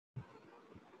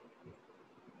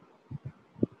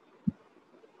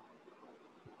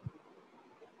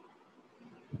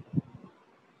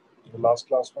Last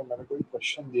class में मैंने कोई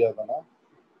क्वेश्चन दिया था ना,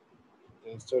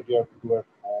 instead you have to do at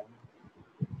home.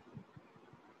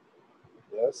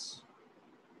 Yes,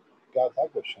 क्या था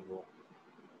क्वेश्चन वो?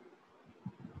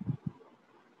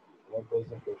 What was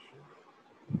the question?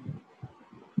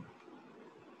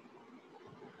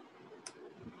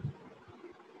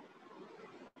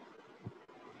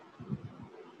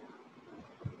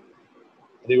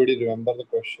 Anybody remember the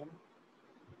question?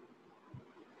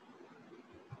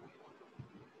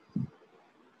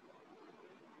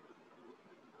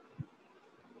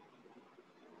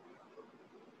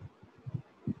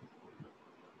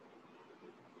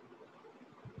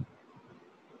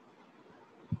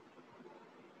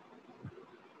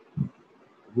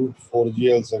 Root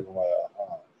 4GL से घुमाया.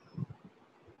 हाँ,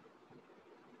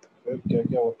 फिर क्या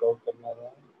क्या वर्कआउट करना था?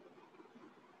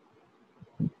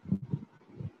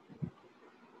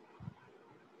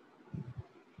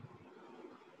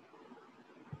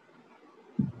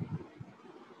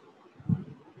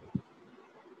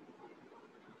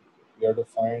 You have to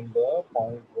find the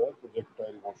point where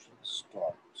projectile motion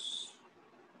starts.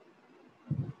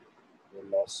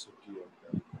 Velocity of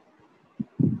that.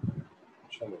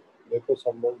 चलो देखो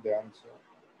सब लोग ध्यान से.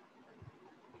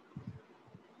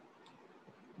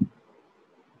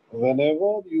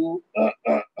 Whenever you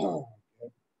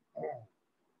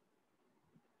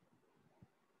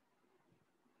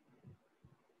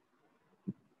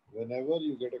whenever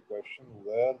you get a question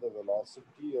where the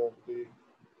velocity of the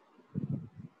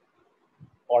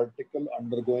particle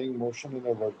undergoing motion in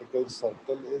a vertical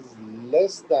circle is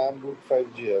less than root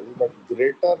 5GL but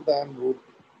greater than root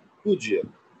 2GL,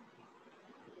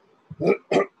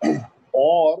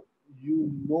 or you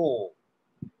know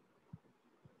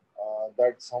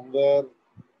that somewhere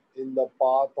in the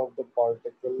path of the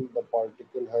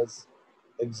particle has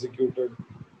executed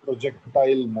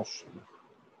projectile motion,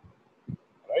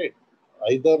 right?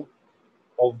 Either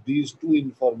of these two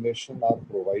information are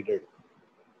provided,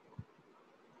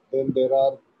 then there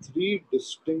are three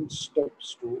distinct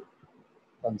steps to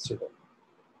consider.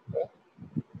 Okay?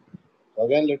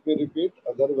 Again, let me repeat,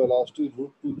 अगर velocity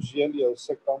root 2GL या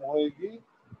उससे कम होएगी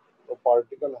तो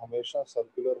particle हमेशा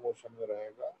circular motion में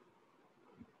रहेगा,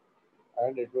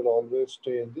 and it will always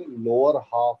stay in the lower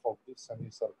half of the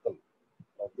semicircle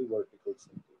of the vertical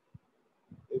circle.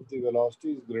 If the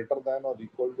velocity is greater than or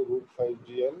equal to root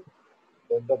 5GL,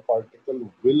 then the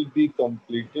particle will be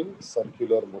completing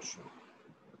circular motion,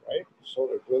 right? So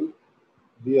it will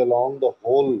be along the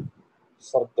whole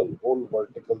circle, whole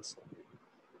vertical circle.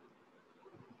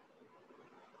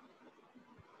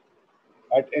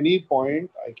 At any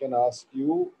point, I can ask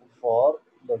you for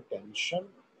the tension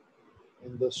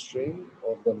in the string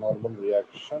or the normal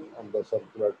reaction on the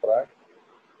circular track,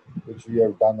 which we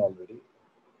have done already.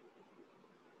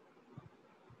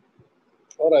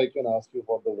 Or I can ask you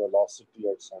for the velocity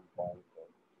at some point, or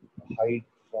the height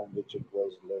from which it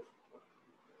was left,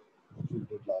 which we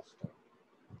did last time.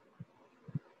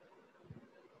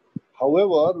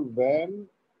 However, when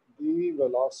the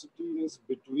velocity is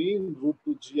between root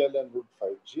 2GL and root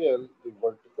 5GL, the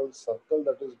vertical circle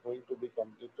that is going to be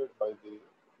completed by the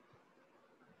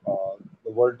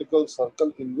vertical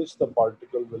circle in which the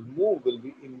particle will move will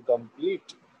be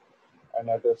incomplete, and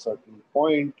at a certain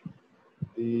point,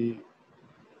 the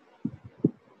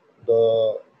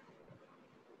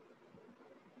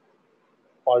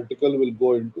particle will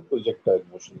go into projectile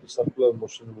motion. The circular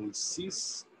motion will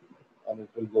cease, and it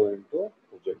will go into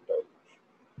projectile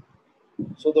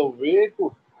motion. So the way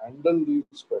to handle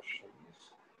these questions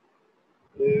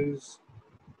is,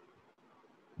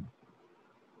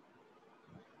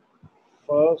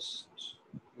 first,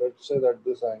 let's say that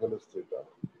this angle is theta.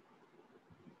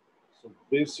 So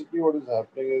basically what is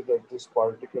happening is that this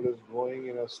particle is going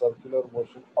in a circular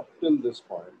motion up till this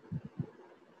point.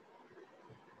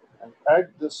 And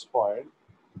at this point,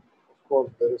 of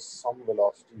course, there is some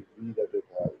velocity v that it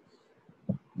has.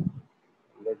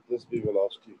 Let this be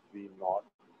velocity v naught.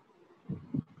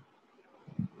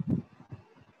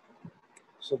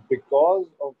 So because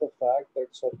of the fact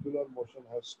that circular motion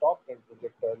has stopped and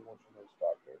projectile motion has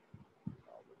started,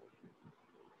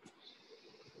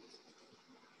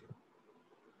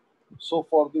 so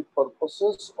for the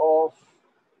purposes of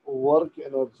work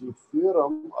energy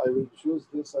theorem, I will choose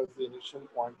this as the initial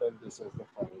point and this as the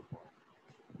final point.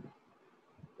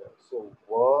 Okay, so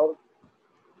work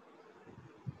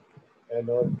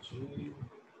energy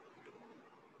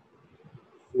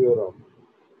theorem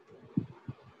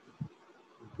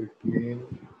between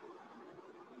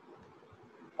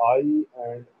I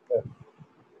and F.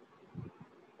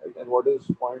 Right? And what is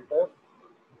point F?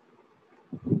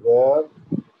 Where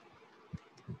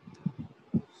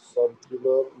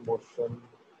circular motion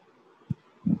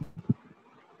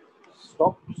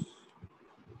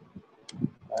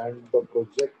and the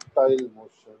projectile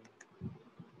motion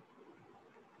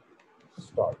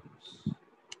starts.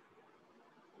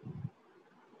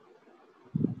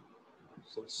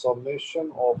 So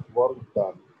summation of work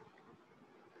done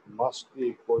must be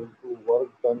equal to work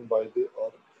done by the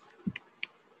earth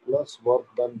plus work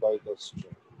done by the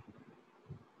string.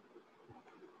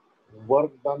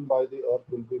 Work done by the earth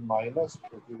will be minus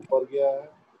क्योंकि ऊपर गया है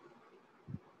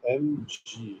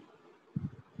mg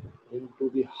into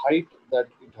the height that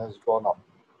it has gone up.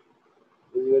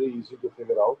 It's very easy to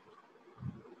figure out.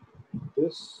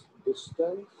 This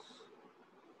distance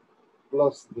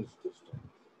plus this distance.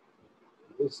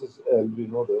 This is L, we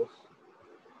know this.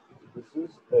 This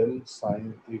is L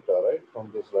sine theta, right?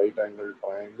 From this right angle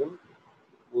triangle,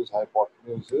 whose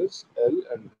hypotenuse is L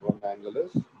and one angle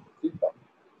is theta.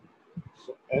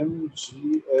 So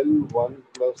MGL1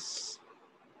 plus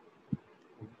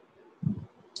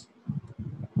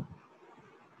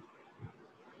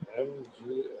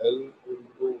MGL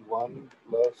into 1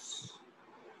 plus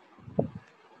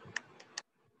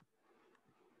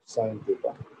sine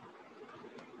theta.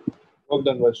 Work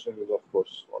done by string is of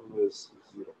course always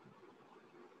 0.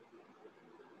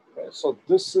 Okay, so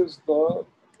this is the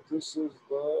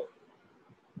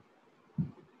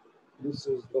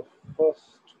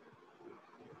first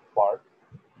part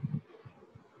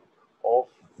of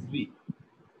 3.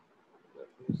 That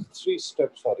means 3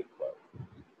 steps are required.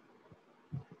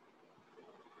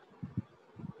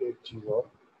 एक चीज और,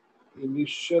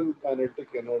 initial kinetic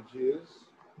energy is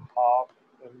half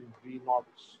mv naught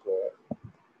square.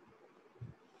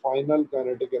 Final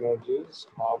kinetic energy is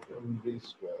half mv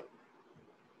square.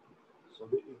 So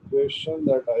the equation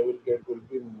that I will get will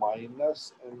be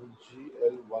minus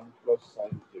mgl1 plus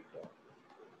sine theta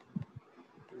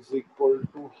is equal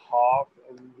to half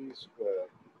mv square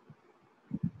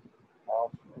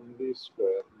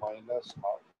minus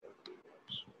half mv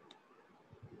naught.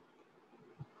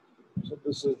 So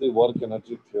this is the work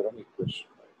energy theorem equation.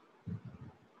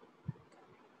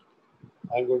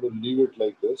 I'm going to leave it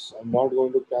like this. I'm not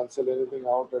going to cancel anything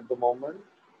out at the moment.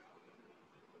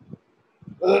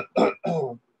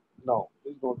 Now,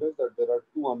 please notice that there are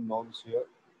two unknowns here.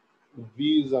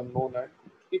 V is unknown and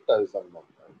theta is unknown.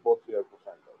 And both we have to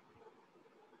find out.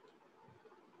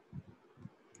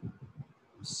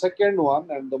 Second one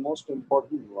and the most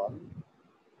important one,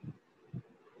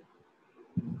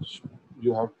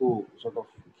 you have to sort of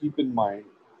keep in mind,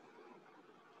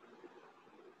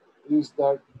 is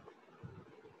that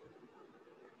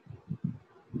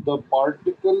the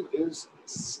particle is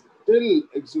still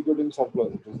executing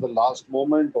circular. It is the last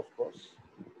moment, of course.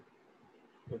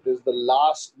 It is the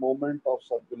last moment of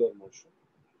circular motion,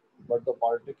 but the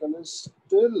particle is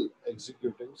still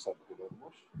executing circular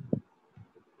motion.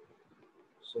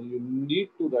 So you need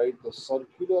to write the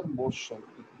circular motion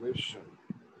equation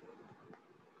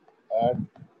at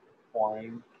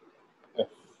point F.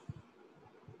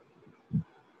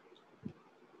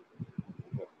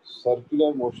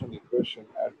 Circular motion equation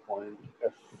at point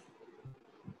F.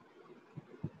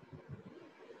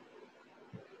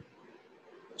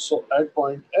 So at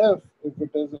point F, if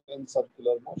it is in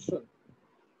circular motion,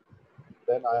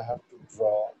 then I have to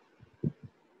draw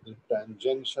the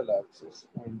tangential axis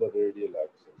and the radial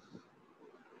axis.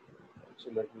 So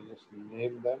let me just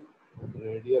name them.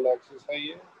 Radial axis है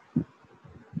ये,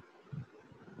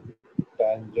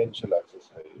 tangential axis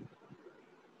है ये,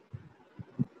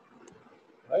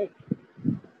 right?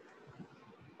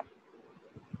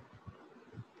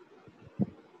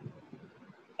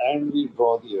 And we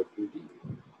draw the FBD.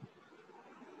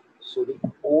 So the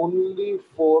only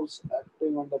force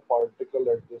acting on the particle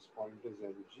at this point is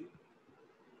mg,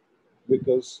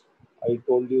 because I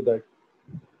told you that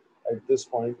at this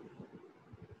point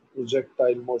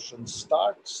projectile motion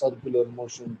starts, circular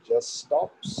motion just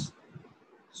stops.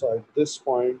 So at this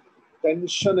point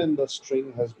tension in the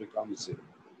string has become 0,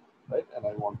 right? And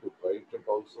I want to write it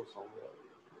also somewhere.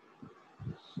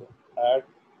 So at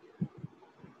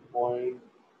point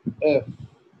F,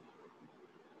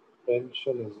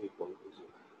 tension is equal to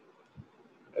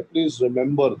 0. Please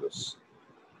remember this.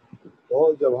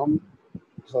 तो जब हम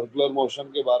circular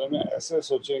motion के बारे में ऐसे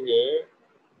सोचेंगे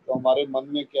तो हमारे मन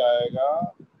में क्या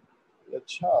आएगा,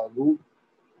 अच्छा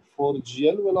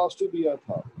 √4gl वेलोसिटी दिया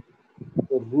था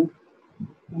तो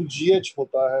 √2gh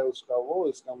होता है उसका वो,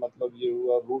 इसका मतलब ये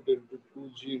हुआ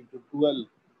 √2g/2l,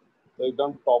 तो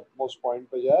एकदम टॉप मोस्ट पॉइंट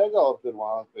पे जाएगा और फिर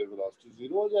वहां पे वेलोसिटी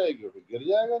 0 हो जाएगी और फिर गिर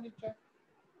जाएगा नीचे.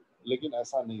 लेकिन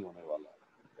ऐसा नहीं होने वाला है.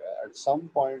 At some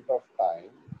point of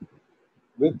time,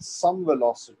 with some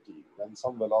velocity, when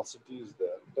some velocity is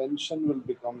there, tension will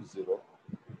become 0,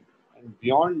 and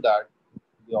beyond that,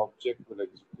 the object will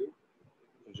execute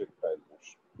projectile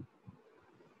motion.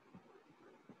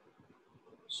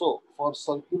 So for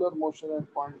circular motion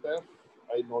at point F,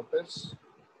 I notice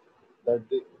that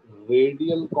the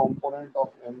radial component of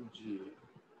mg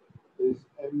is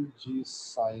mg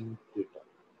sine theta,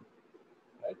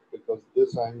 right? Because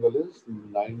this angle is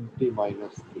 90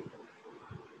 minus theta.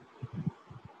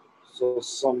 So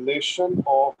summation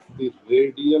of the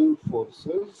radial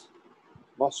forces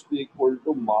must be equal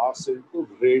to mass into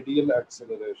radial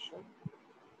acceleration,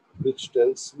 which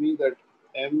tells me that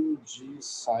mg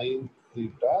sine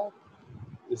theta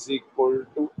is equal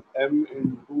to m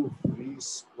into v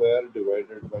square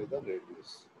divided by the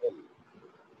radius L.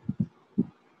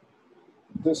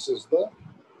 This is the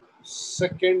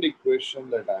second equation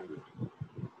that I am using.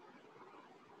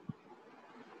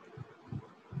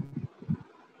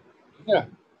 Yeah.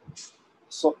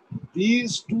 So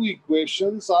these two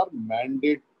equations are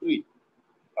mandatory.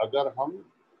 अगर हम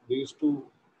these two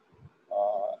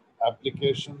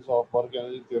applications of work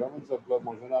energy theorem and circular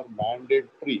motion are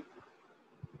mandatory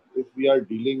if we are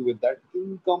dealing with that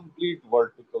incomplete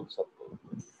vertical circle.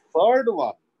 Third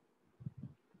one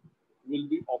will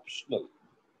be optional,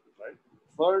 right?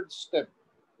 Third step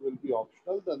will be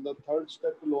optional. Then the third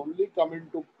step will only come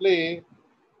into play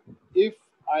if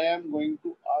I am going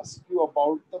to ask you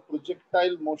about the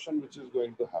projectile motion which is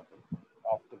going to happen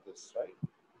after this, right?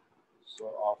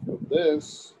 So after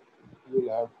this, you will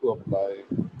have to apply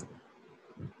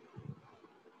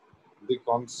the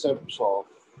concepts of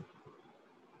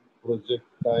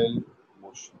projectile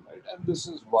motion, right? And this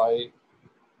is why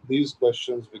these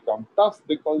questions become tough,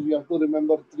 because you have to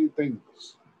remember three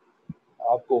things.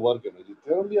 आपको work energy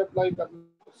theorem भी apply करना,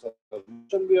 circular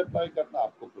motion भी apply करना,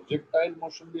 आपको projectile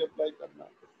motion भी apply करना.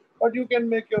 But you can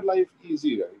make your life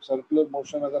easy, right? Circular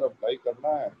motion अगर apply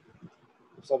करना है,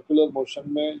 सर्कुलर मोशन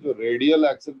में जो रेडियल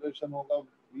एक्सेलरेशन होगा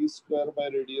v स्क्वायर बाय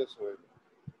रेडियस होएगा,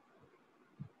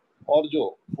 और जो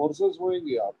फोर्सेस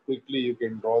होंगे आप quickly you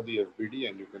can draw the FBD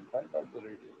and you can find out the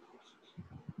radial forces.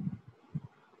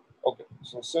 Okay,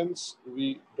 so since we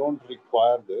don't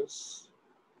require this,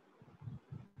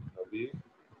 अभी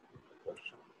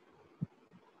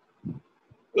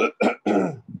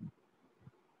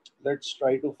let's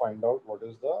try to find out what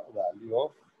is the value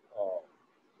of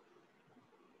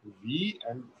v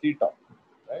and theta,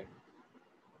 right?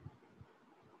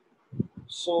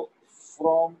 So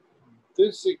from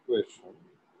this equation,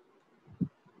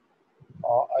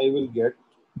 I will get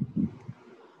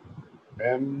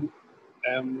m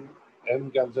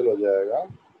cancel हो जाएगा,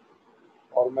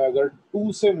 और मैं अगर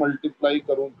 2 से multiply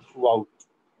करूं through out,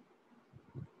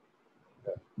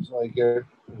 so I get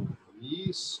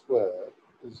v square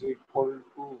is equal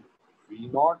to v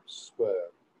naught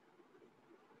square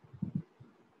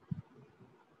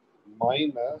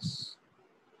minus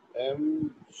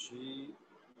mgl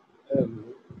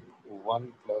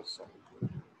 1 plus something.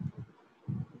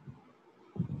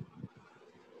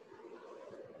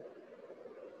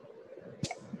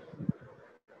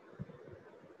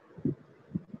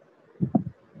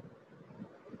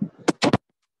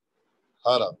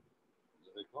 हरा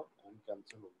देखो m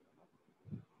cancel हो गया ना,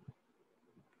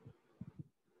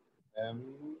 m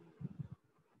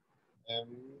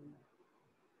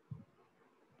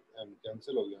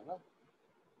कैंसिल हो गया ना.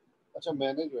 अच्छा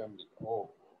मैंने जो m लिखा, ओ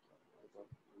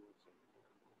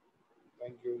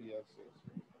thank you, yes yes,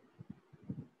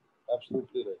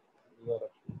 absolutely right, you are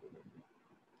absolutely right.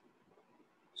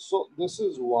 So this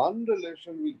is one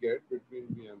relation we get between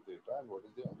v and theta, and what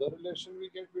is the other relation we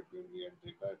get between v and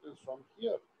theta? It is from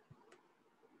here,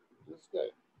 this guy,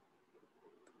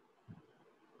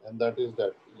 and that is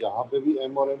that यहाँ पे भी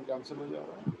m और n cancel हो जा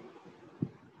रहा है.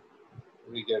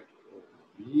 We get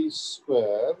v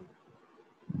square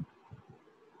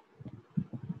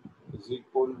is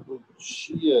equal to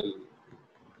gl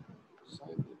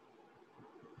sin theta.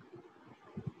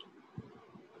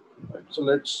 Right. So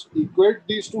let's equate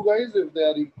these two guys. If they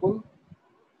are equal,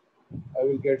 I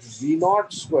will get v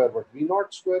naught square, but v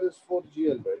naught square is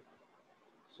 4gl, right?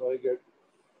 So I get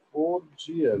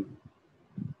 4gl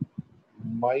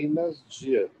minus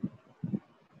gl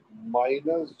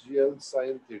minus gl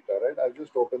sin theta, right? I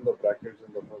just opened the brackets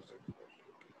in the first expression,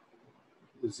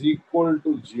 is equal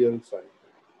to gl sin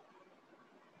theta,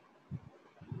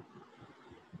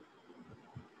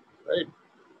 right?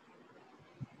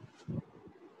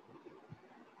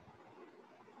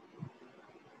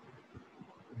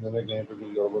 मैंने कहीं पे भी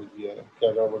गड़बड़ किया है,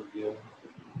 क्या गड़बड़ किया है?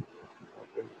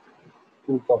 Okay.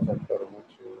 2 का फैक्टर होना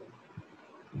चाहिए,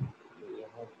 तो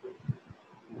यहाँ पे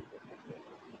 2 का फैक्टर,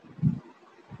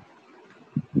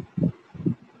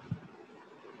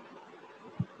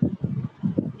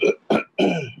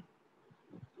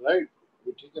 राइट?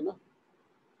 ठीक है ना?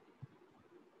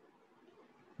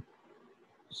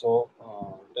 So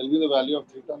Tell me the value of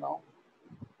theta now.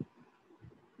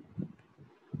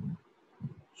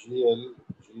 GL,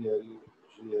 GL,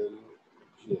 GL,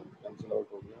 GL. Cancel out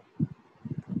हो गया.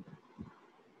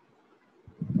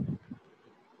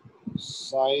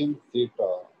 Sin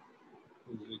theta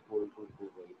is equal to 2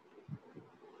 by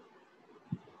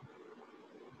 3.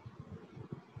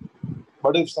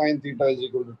 But if sin theta is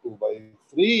equal to 2 by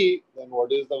 3, then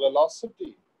what is the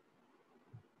velocity?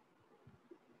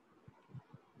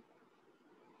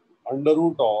 Under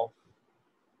root of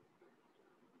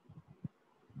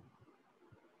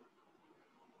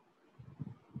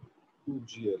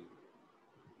 2GL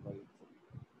by 3.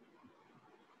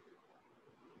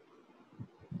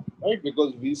 Right?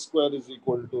 Because V square is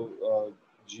equal to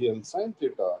GL sin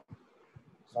theta.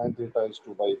 Sin theta is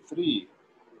 2 by 3.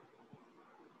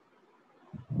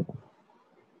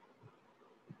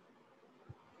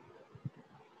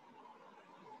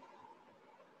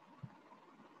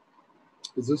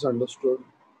 Is this understood?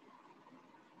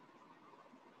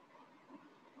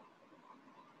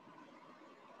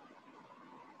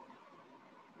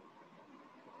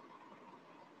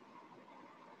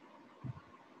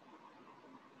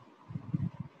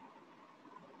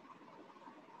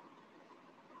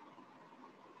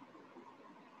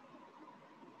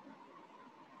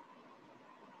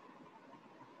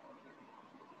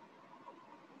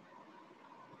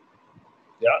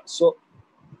 Yeah. So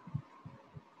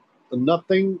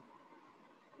nothing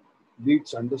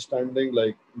needs understanding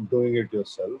like doing it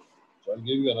yourself. So I'll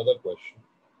give you another question.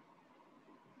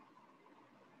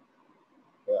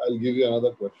 I'll give you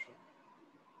another question.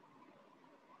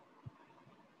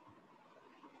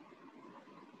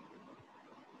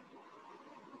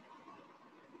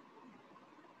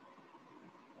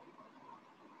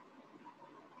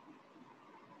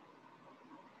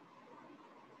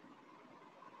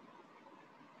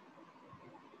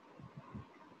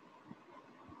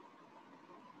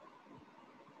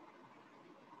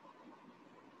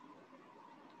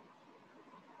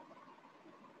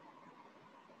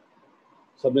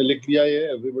 सबने लिख लिया ये.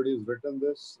 Everybody has written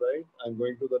this, right? I'm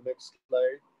going to the next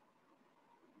slide.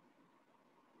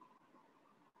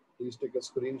 Please take a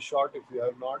screenshot if you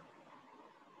have not.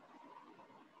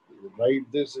 Write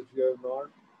this if you have not.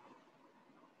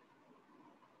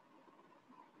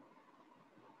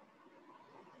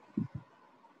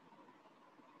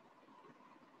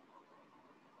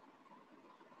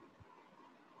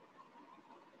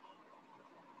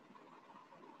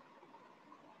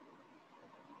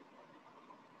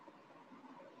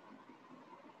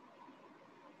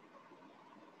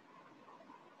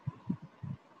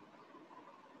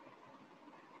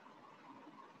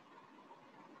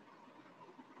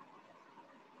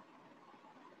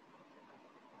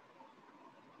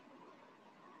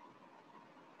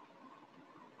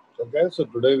 Okay, so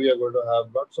today we are going to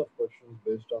have lots of questions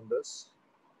based on this.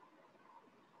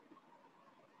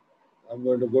 I'm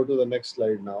going to go to the next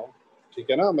slide now. ठीक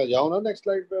है ना? मैं जाऊँ ना next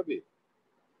slide पे अभी.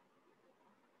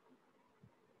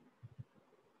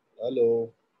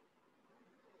 Hello.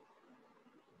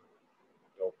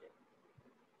 Okay.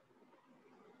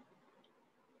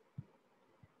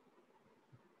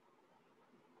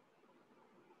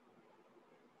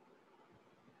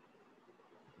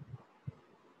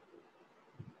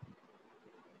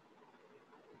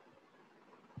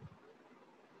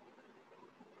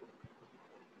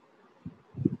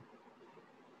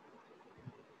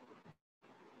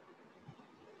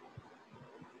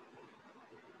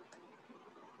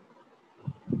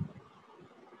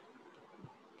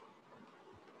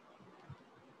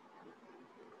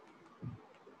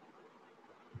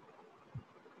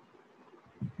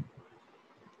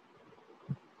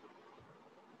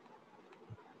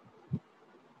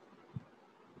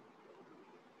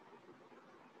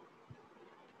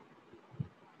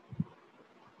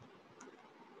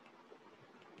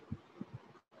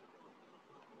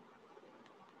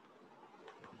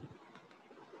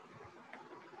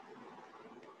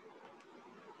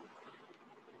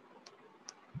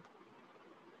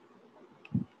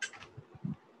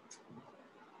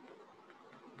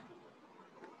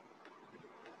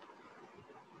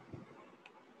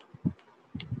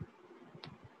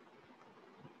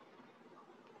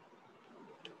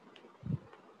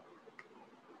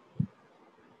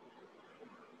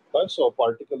 So a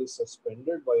particle is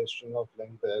suspended by a string of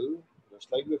length L,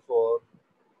 just like before,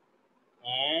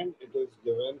 and it is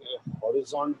given a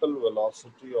horizontal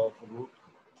velocity of root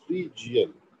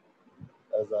 3GL,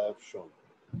 as I have shown.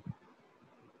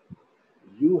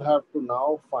 You have to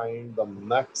now find the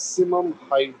maximum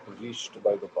height reached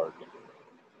by the particle.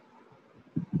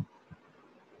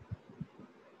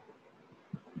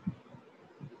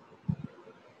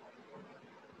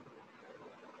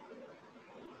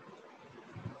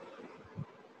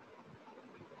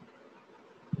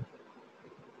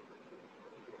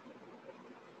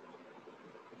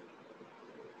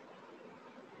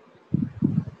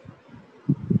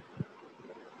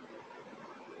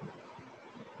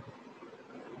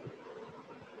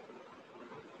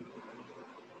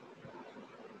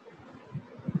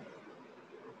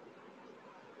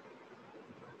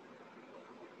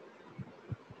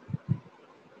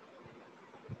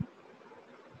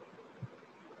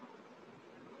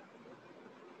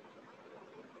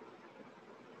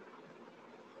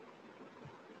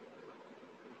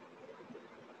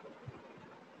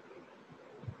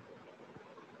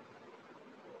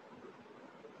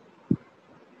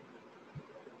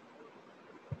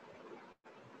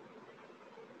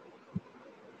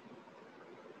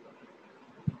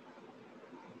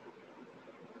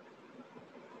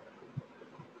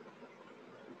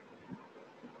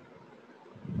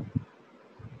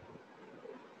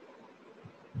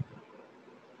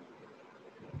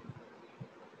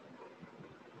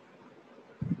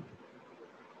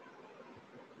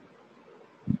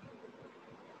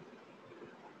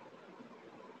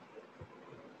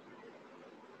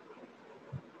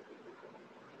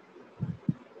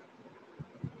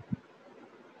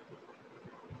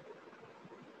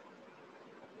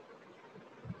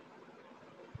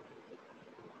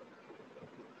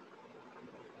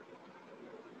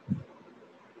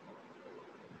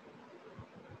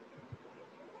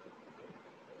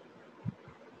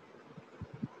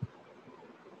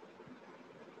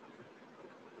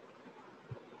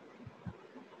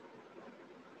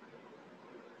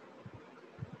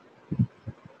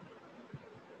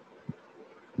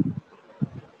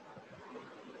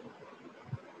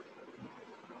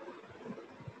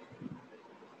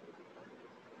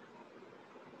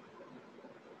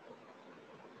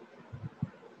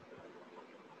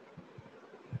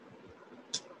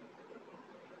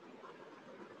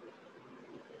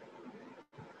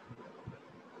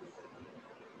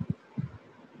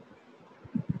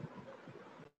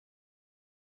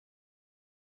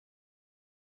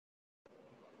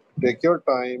 Take your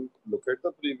time, look at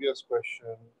the previous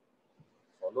question,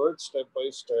 follow it step by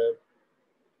step.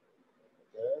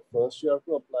 Okay? First, you have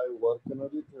to apply work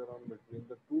energy theorem between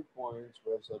the 2 points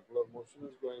where circular motion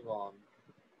is going on.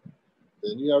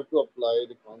 Then you have to apply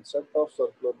the concept of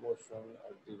circular motion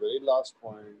at the very last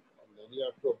point, and then you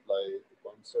have to apply the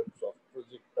concepts of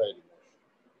projectile motion.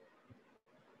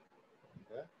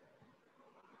 Okay?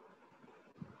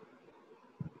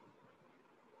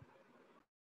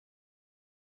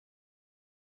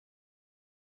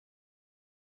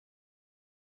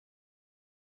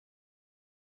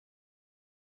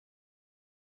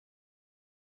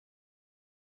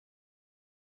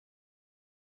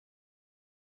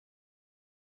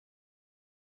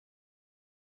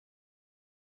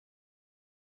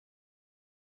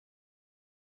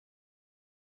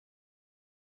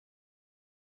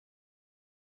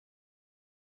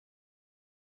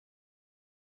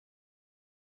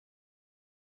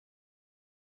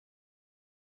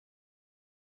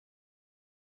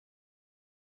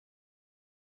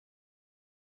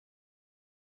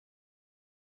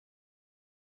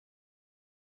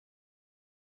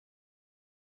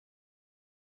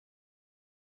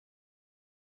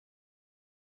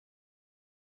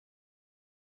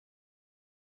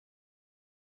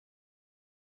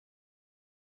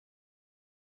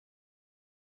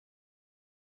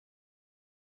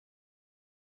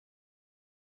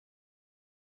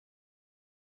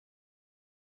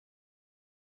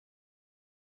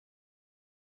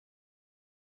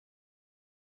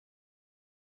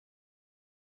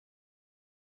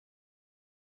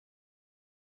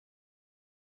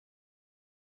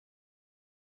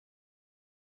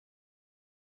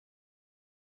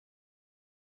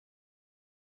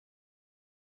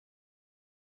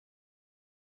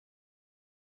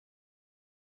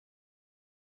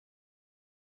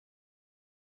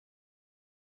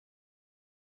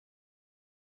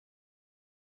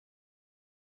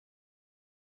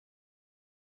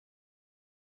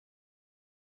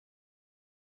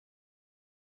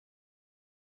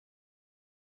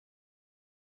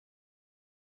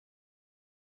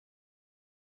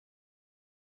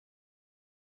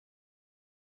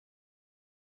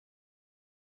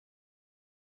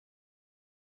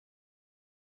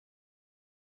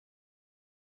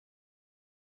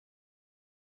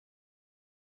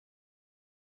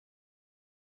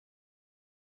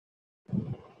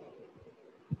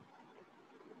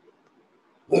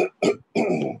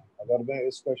 अगर मैं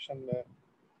इस question में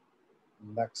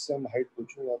maximum height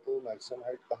पूछूंगा तो maximum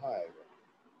height कहाँ आएगा?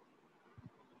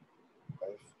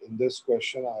 In this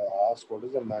question, I asked what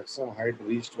is the maximum height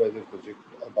reached by the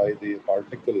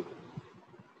particle.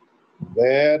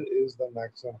 Where is the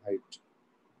maximum height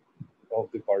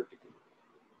of the particle?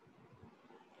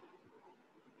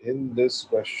 In this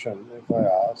question, if I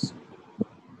ask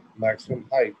maximum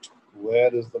height,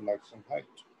 where is the maximum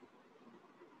height?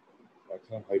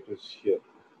 Maximum height is here.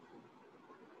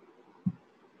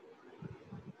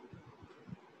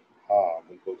 हाँ,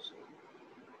 बिल्कुल सही.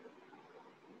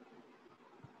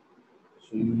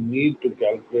 So you need to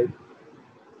calculate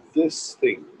this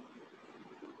thing.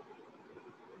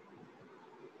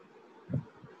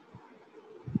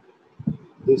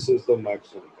 This is the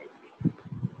maximum height,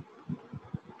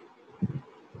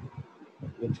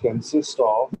 which consists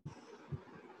of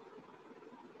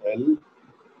L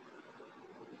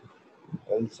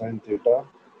sin theta,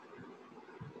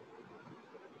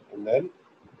 and then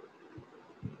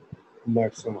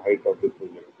maximum height of the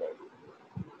projectile.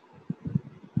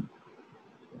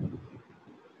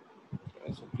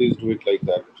 Okay, so please do it like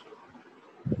that.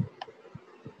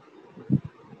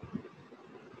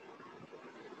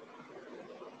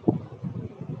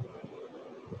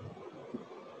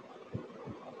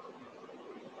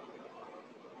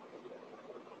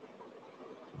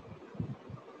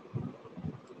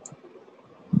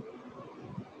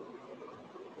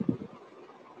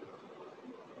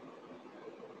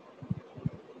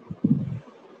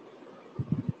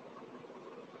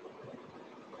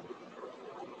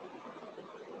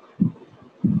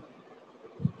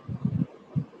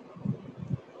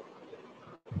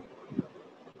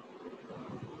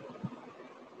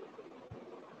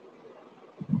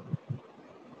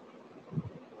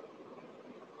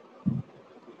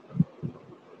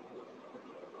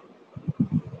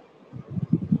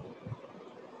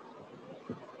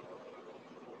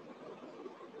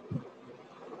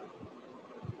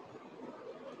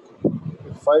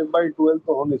 Five by 12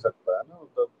 तो हो नहीं सकता है ना.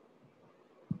 मतलब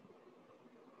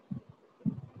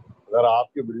अगर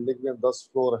आपकी building में 10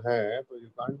 फ्लोर हैं तो you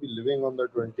can't be living on the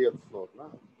 20th floor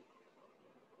ना.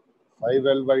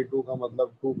 5L/2 का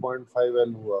मतलब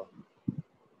 2.5L हुआ,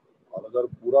 और अगर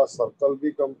पूरा सर्कल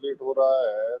भी कंप्लीट हो रहा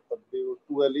है तब भी वो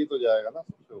 2L ही तो जाएगा ना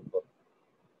सबसे ऊपर।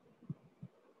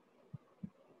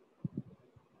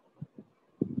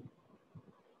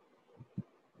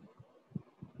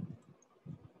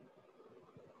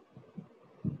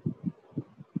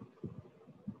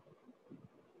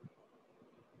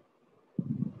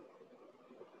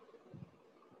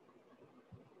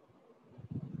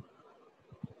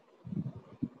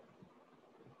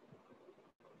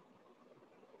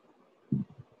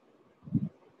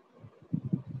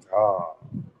 हाँ,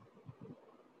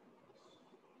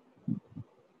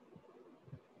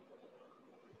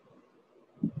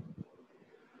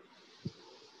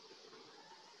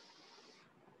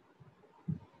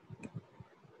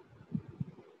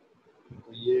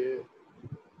 तो ये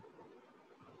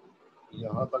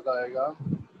यहाँ तक आएगा।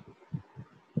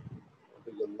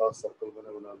 तो गंदा सर्कल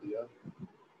मैंने बना दिया।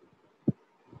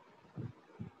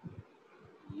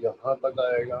 यहाँ तक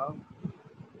आएगा,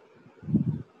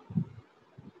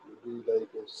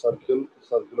 like a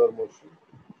circular motion.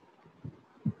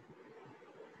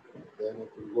 Then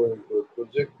it will go into a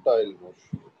projectile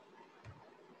motion.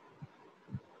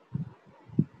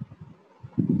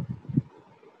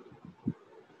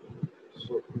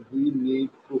 So we need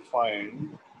to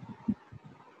find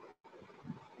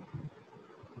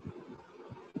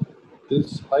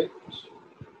this height,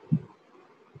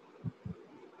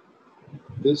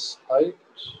 this height,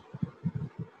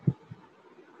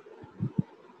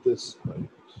 this height.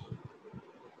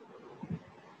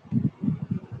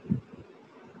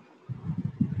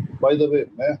 By the way,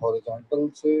 मैं हॉरिजॉन्टल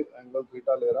से एंगल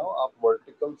थीटा ले रहा हूँ, आप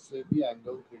वर्टिकल से भी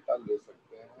एंगल थीटा ले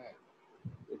सकते हैं।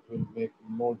 It will make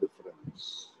no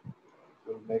difference. It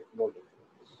will make no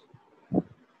difference.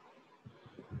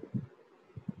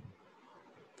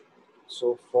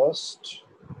 So first,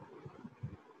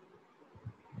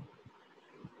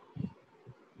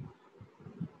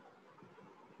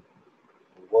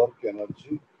 work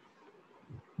energy.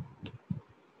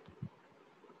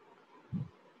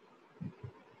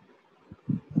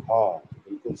 हाँ,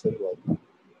 बिल्कुल सही बात है।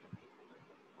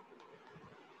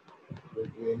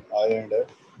 Between I and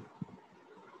F,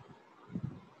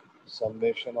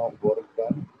 summation of work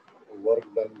done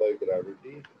by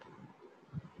gravity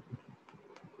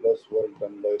plus work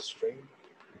done by string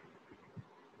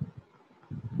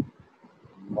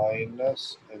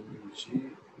minus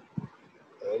mg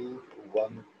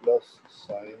L1 plus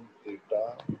sine theta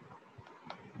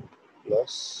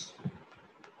plus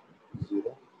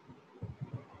 0.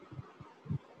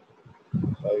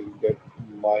 I get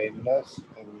minus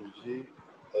mg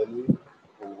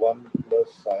L1 plus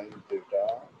sine theta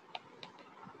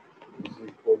is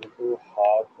equal to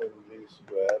half mg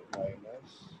square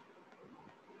minus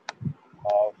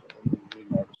half mg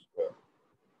naught square.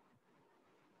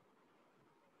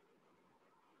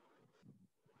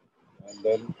 And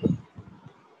then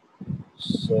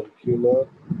circular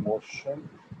motion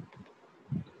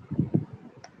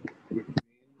between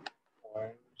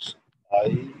points I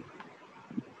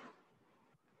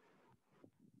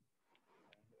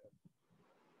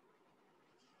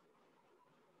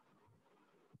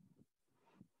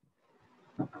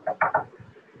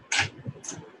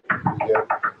get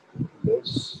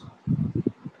this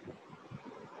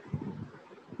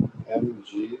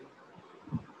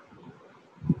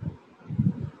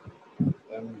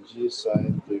mg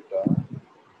sine theta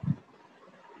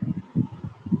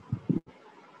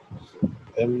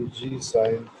mg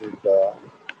sine theta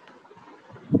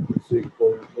is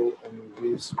equal to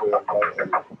mv square by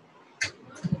L.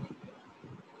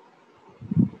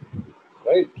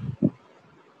 Right?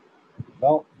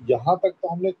 Now, यहाँ तक तो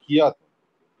हमने किया था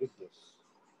with this.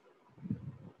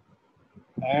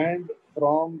 And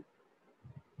from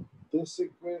this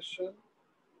equation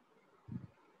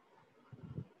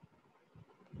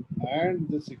and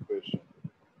this equation,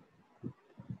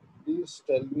 please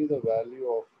tell me the value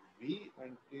of V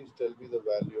and please tell me the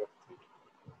value of theta.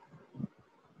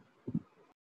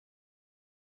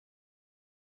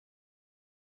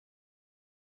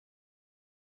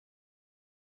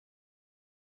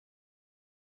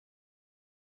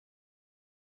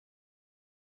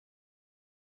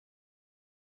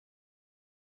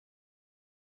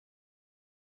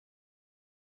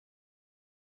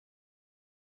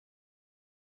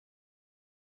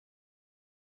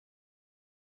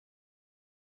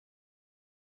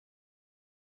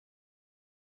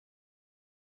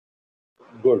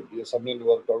 Good. ये सबने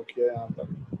workout किया है यहाँ तक.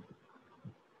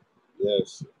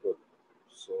 Yes, good.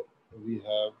 So we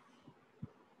have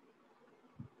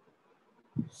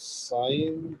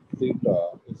sine theta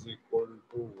is equal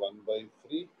to 1 by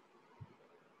 3.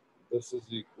 This is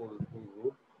equal to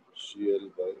root GL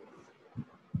by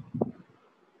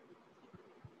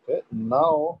Okay,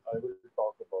 now I will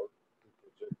talk about the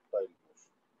projectile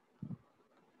motion.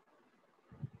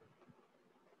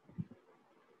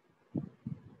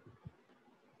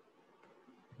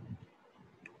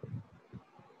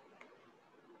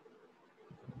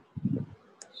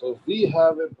 So we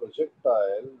have a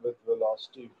projectile with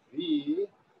velocity v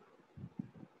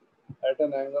at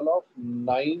an angle of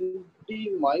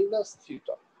 90 minus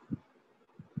theta,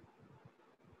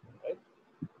 right?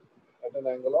 At an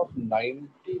angle of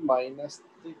 90 minus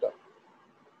theta.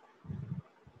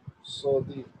 So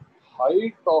the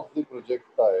height of the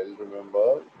projectile,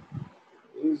 remember,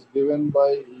 is given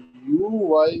by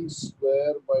uy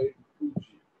square by 2g.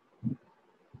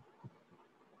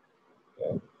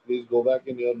 Okay? Please go back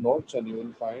in your notes and you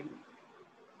will find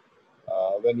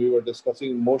when we were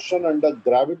discussing motion under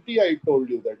gravity, I told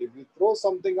you that if you throw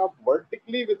something up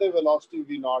vertically with a velocity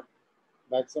v naught,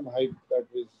 maximum height that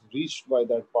is reached by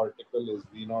that particle is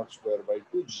v naught square by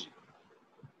 2g.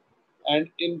 And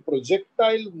in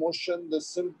projectile motion, this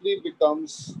simply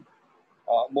becomes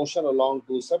motion along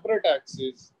two separate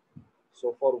axes.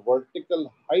 So for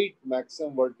vertical height,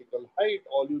 maximum vertical height,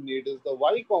 all you need is the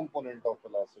y component of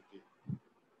velocity.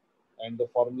 And the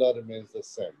formula remains the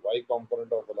same. Y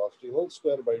component of velocity whole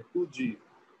square by 2g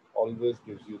always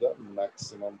gives you the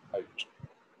maximum height.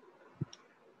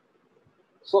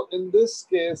 So in this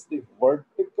case, the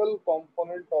vertical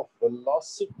component of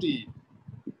velocity,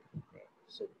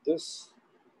 so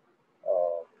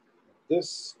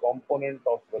this component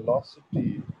of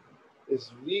velocity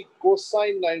is v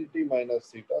cosine 90 minus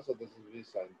theta. So this is v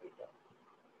sine theta.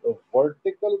 The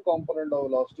vertical component of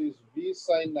velocity is v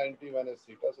sine 90 minus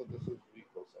theta. So this is v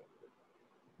cosine theta.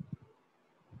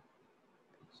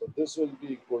 So this will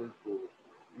be equal to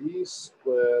v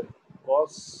square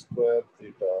cos square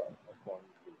theta upon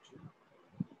 2g.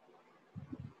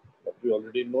 But we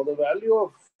already know the value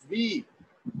of v.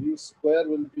 V square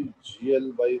will be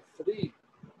gl by 3.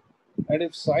 And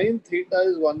if sine theta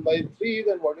is 1 by 3,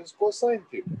 then what is cosine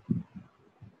theta?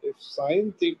 If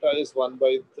sine theta is 1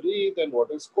 by 3, then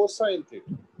what is cosine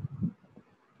theta?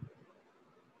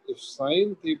 If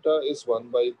sine theta is 1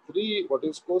 by 3, what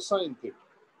is cosine theta?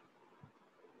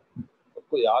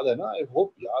 सबको याद है ना? I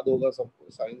hope याद होगा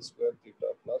सबको. Sin square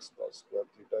theta plus cos square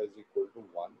theta is equal to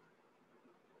 1.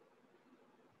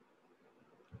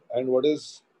 And what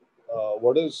is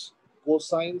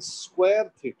cosine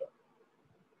square theta?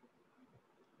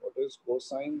 What is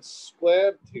cosine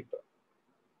square theta?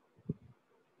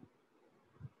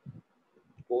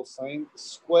 Cosine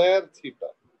square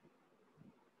theta.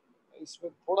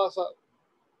 इसमें थोड़ा सा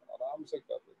आराम से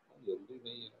कर देते हैं, जल्दी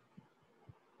नहीं है.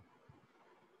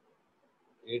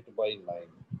 8 by 9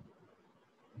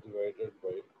 divided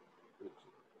by 2g.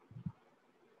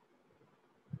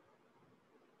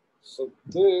 So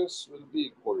this will be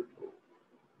equal to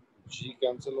g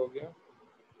cancel हो गया.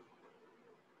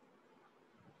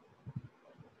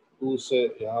 2 से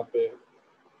यहाँ पे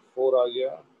 4 आ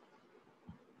गया,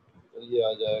 तो ये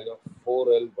आ जाएगा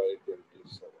 4l by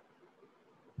 27.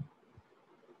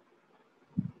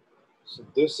 So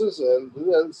this is L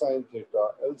sin theta.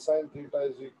 L sin theta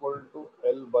is equal to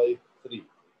L by 3.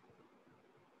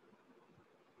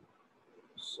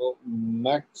 So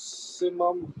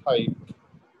maximum height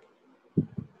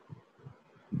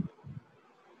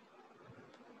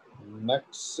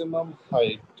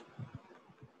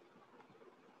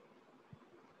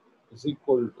is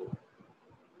equal to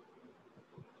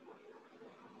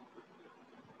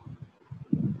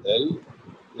L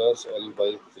plus L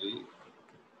by 3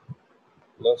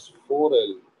 plus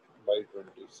 4L by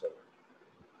 27.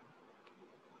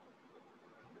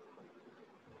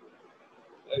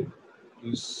 Right?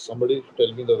 Please somebody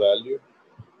tell me the value.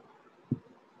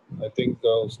 I think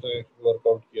उसने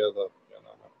workout किया था, क्या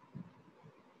नाम है?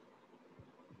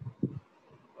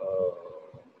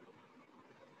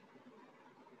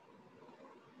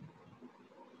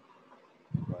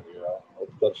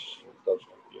 उत्कर्ष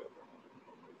ने किया था.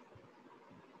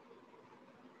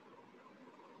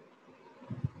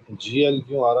 GL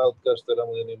क्यों आ रहा है उत्कर्ष तेरा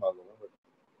मुझे नहीं मालूम है.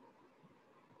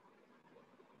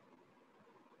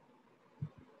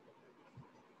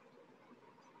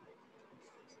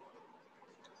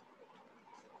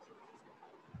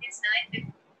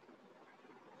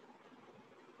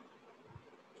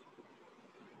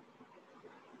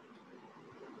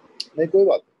 नहीं कोई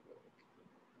बात.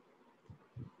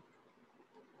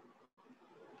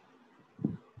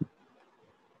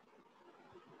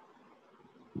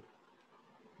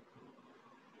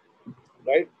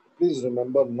 Right? Please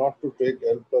remember not to take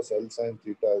L plus L sin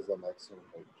theta as the maximum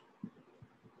height.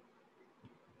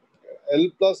 L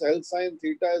plus L sin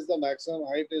theta as the maximum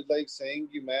height is like saying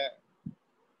कि मैं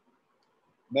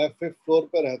मैं 5th फ्लोर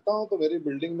पे रहता हूँ तो मेरी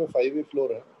बिल्डिंग में 5 ही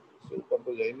फ्लोर है, इससे ऊपर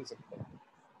तो जा ही नहीं सकता,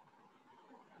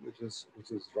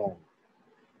 which is wrong.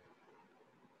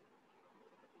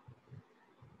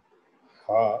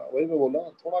 हाँ वही मैं बोला,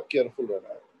 थोड़ा केयरफुल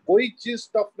रहना है, कोई चीज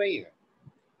टफ नहीं है।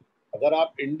 अगर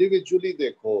आप इंडिविजुअली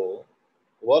देखो,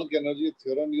 वर्क एनर्जी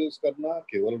थ्योरम यूज करना,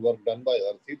 केवल वर्क डन बाय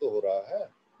अर्थ ही तो हो रहा है,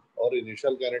 और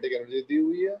इनिशियल काइनेटिक एनर्जी दी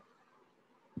हुई है,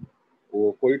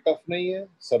 वो कोई टफ नहीं है।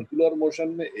 सर्कुलर मोशन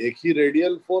में एक ही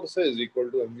रेडियल फोर्स है, is equal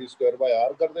to mv² bye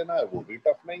r कर देना है, वो भी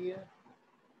टफ नहीं है।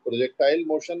 प्रोजेक्टाइल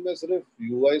मोशन में सिर्फ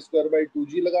uy² बाय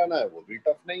 2g लगाना है, वो भी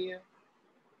टफ नहीं है।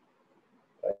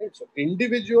 Right? So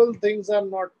individual things are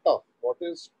not tough. What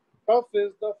is tough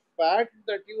is the fact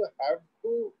that you have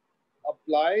to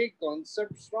apply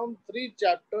concepts from 3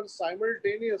 chapters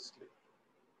simultaneously.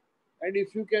 And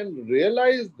if you can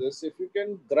realize this, if you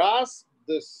can grasp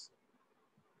this,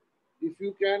 if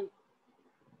you can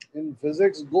in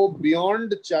physics go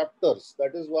beyond chapters,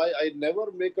 that is why I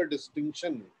never make a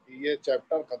distinction. ये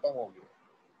chapter खत्म हो गया.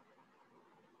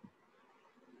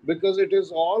 Because it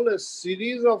is all a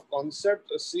series of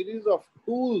concepts, a series of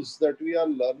tools that we are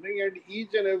learning, and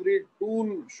each and every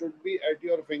tool should be at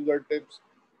your fingertips.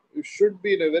 You should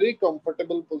be in a very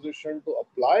comfortable position to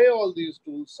apply all these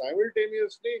tools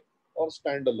simultaneously or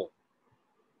standalone.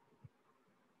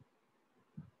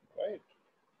 Right?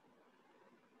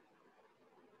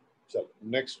 So,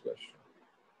 next question.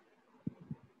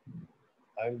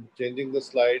 I'm changing the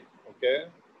slide. Okay.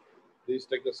 Please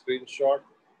take a screenshot.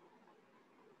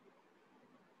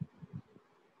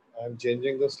 I'm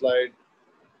changing the slide.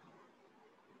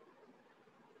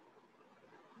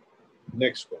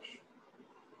 Next question.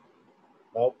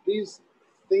 Now, please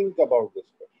think about this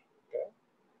question. Okay.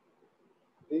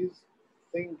 Please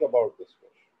think about this question.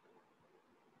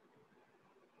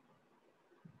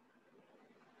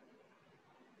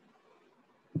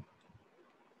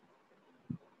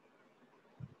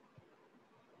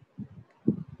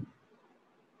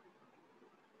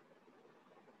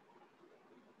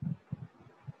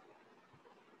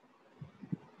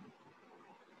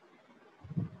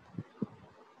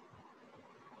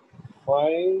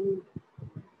 Find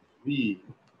V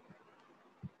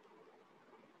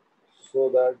so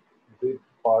that the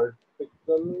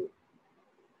particle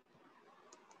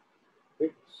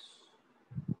hits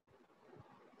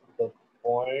the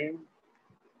point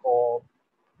of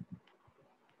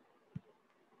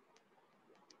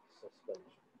suspension.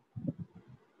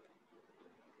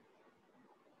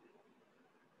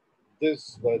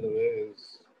 This, by the way,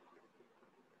 is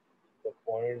the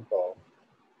point of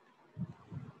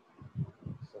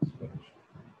suspension.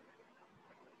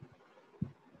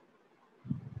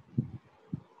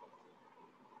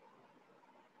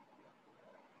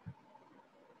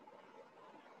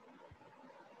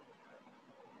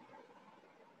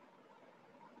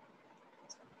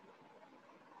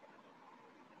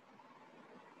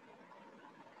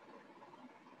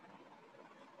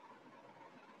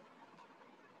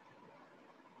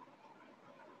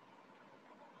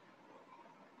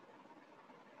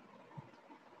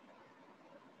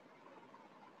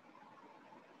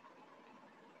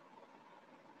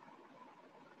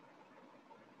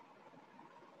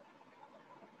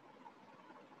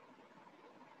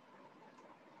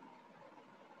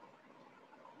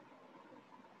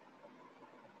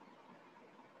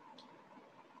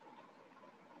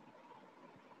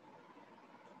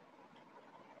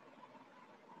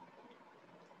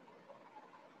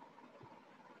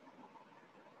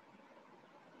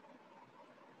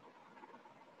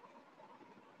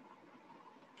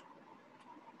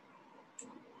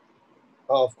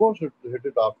 Of course, it hit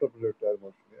it after projectile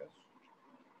motion, yes.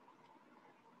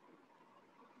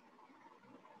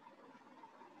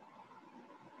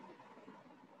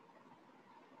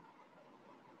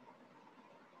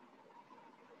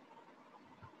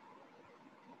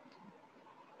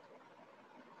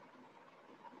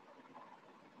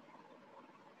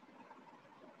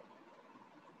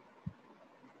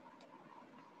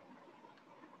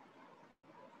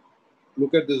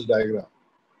 Look at this diagram.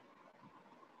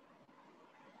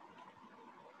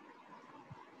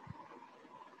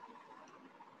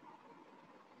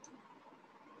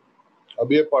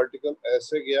 अब ये particle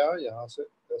ऐसे गया, यहाँ से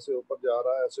ऐसे ऊपर जा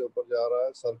रहा है, ऐसे ऊपर जा रहा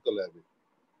है, सर्कल है अभी।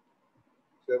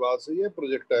 उसके बाद से ये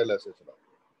प्रोजेक्टाइल ऐसे चला।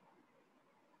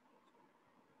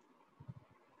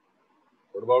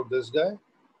 What about this guy?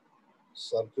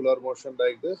 Circular motion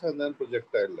like this and then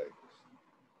projectile like this.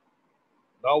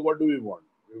 Now what do we want?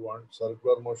 We want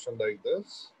circular motion like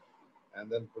this and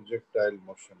then projectile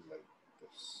motion like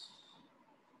this.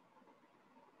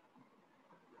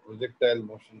 Projectile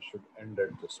motion should end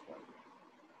at this point.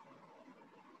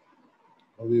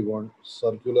 We want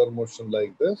circular motion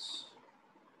like this,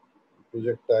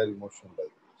 projectile motion like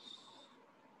this.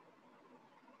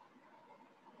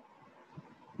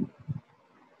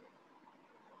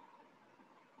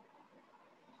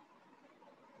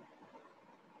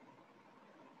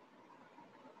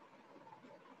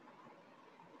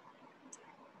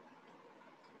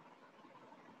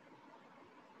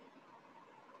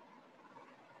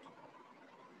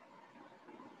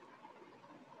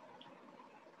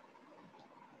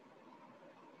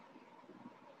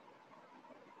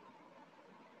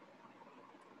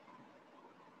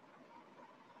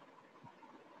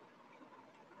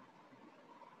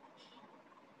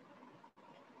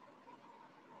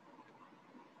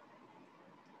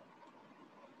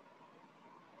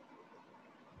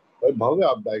 भाई भव्य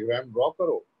आप diagram draw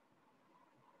करो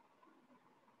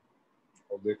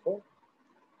और देखो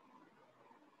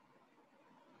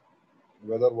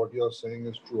whether what you are saying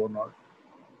is true or not.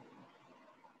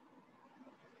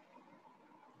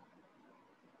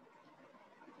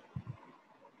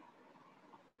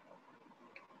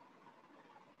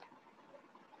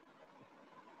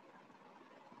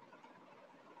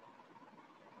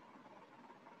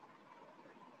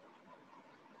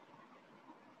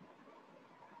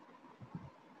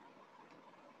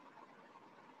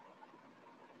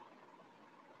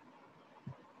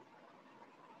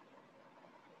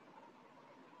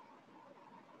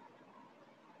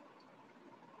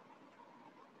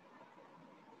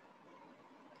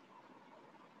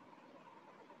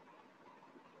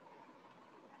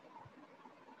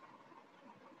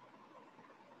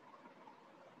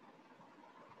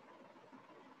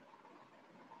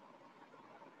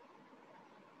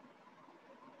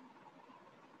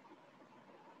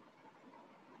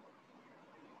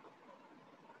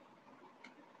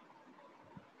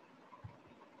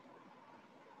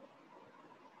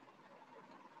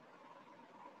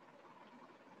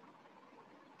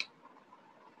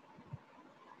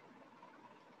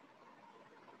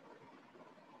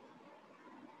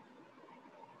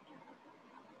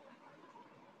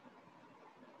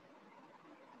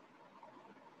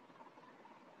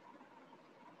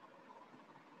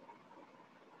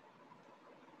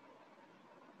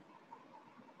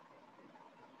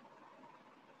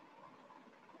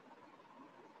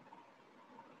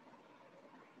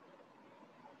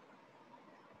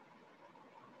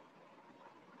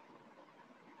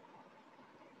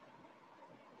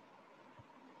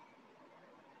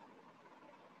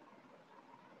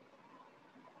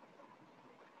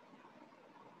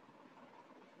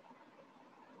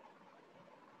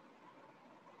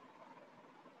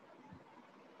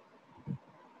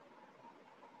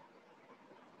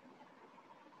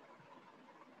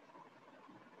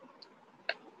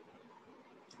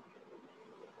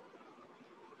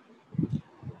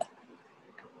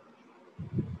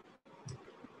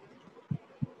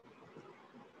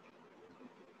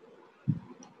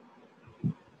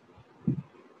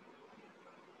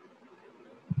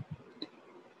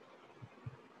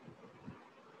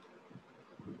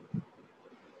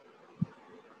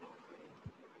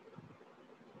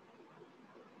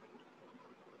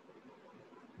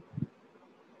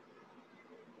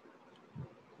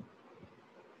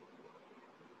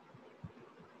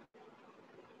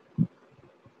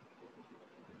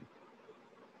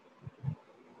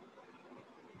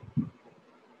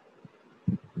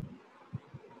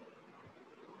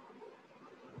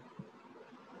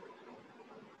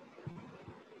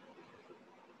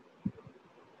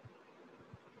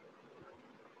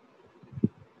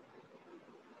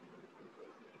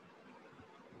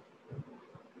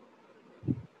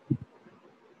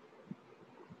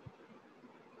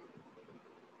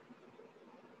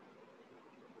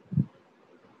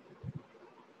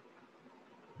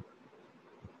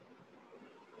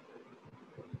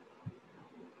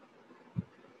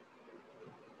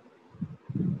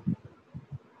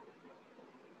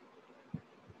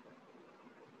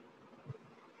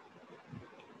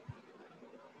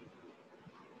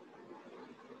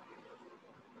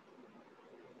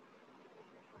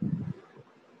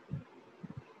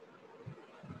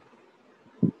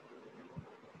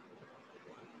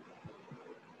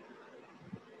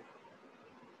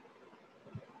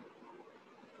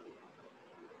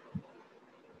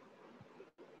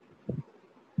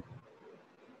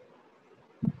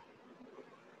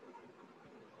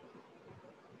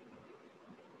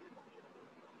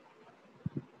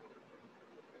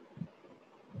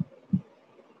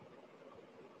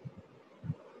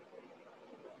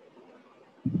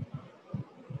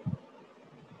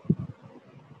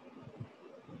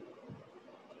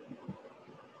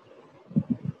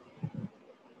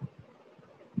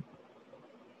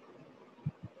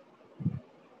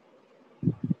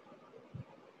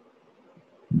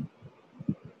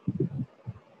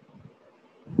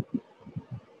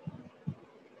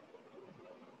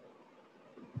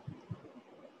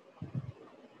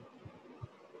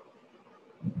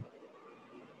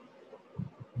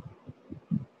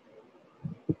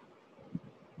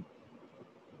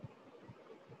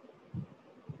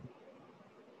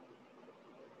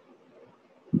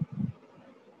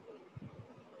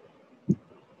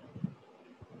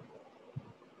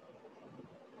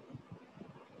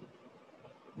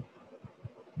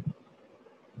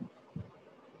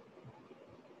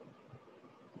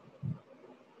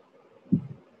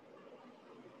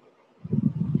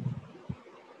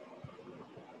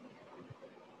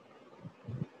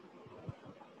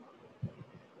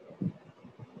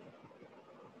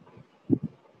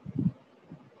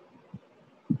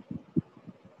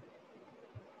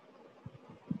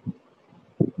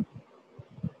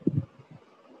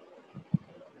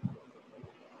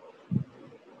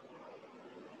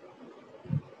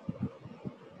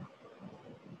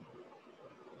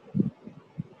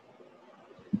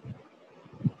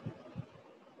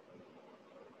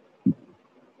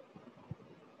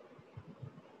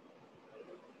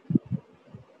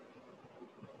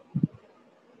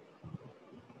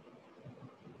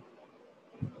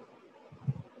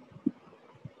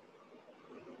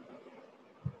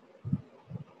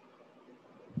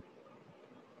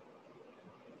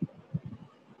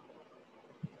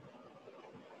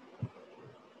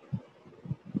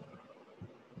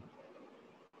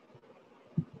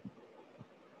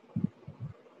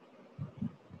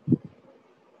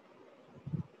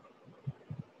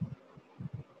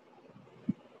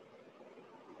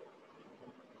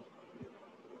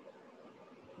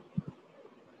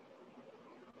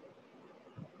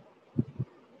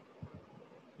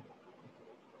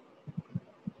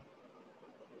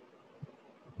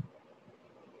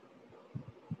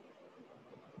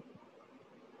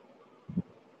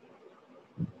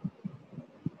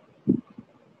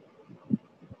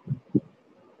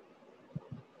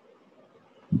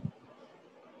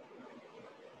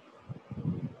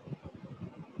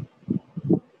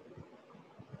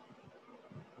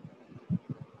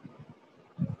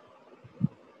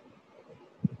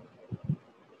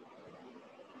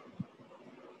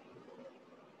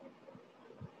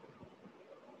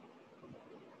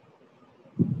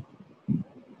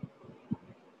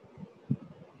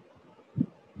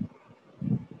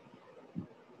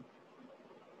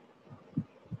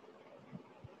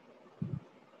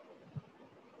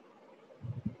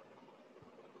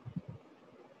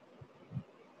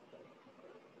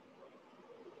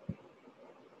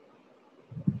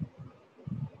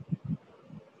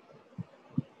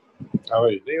 हाँ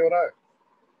भाई, नहीं हो रहा है।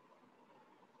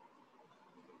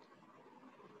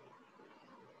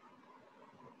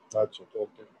 अच्छा तो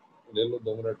ओके, ले लो,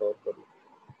 2 मिनट और कर लो।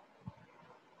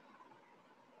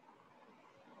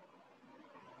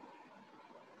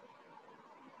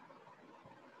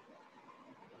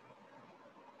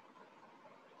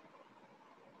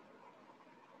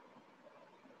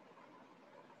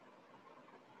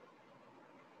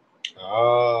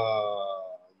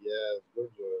 Yes, good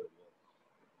good.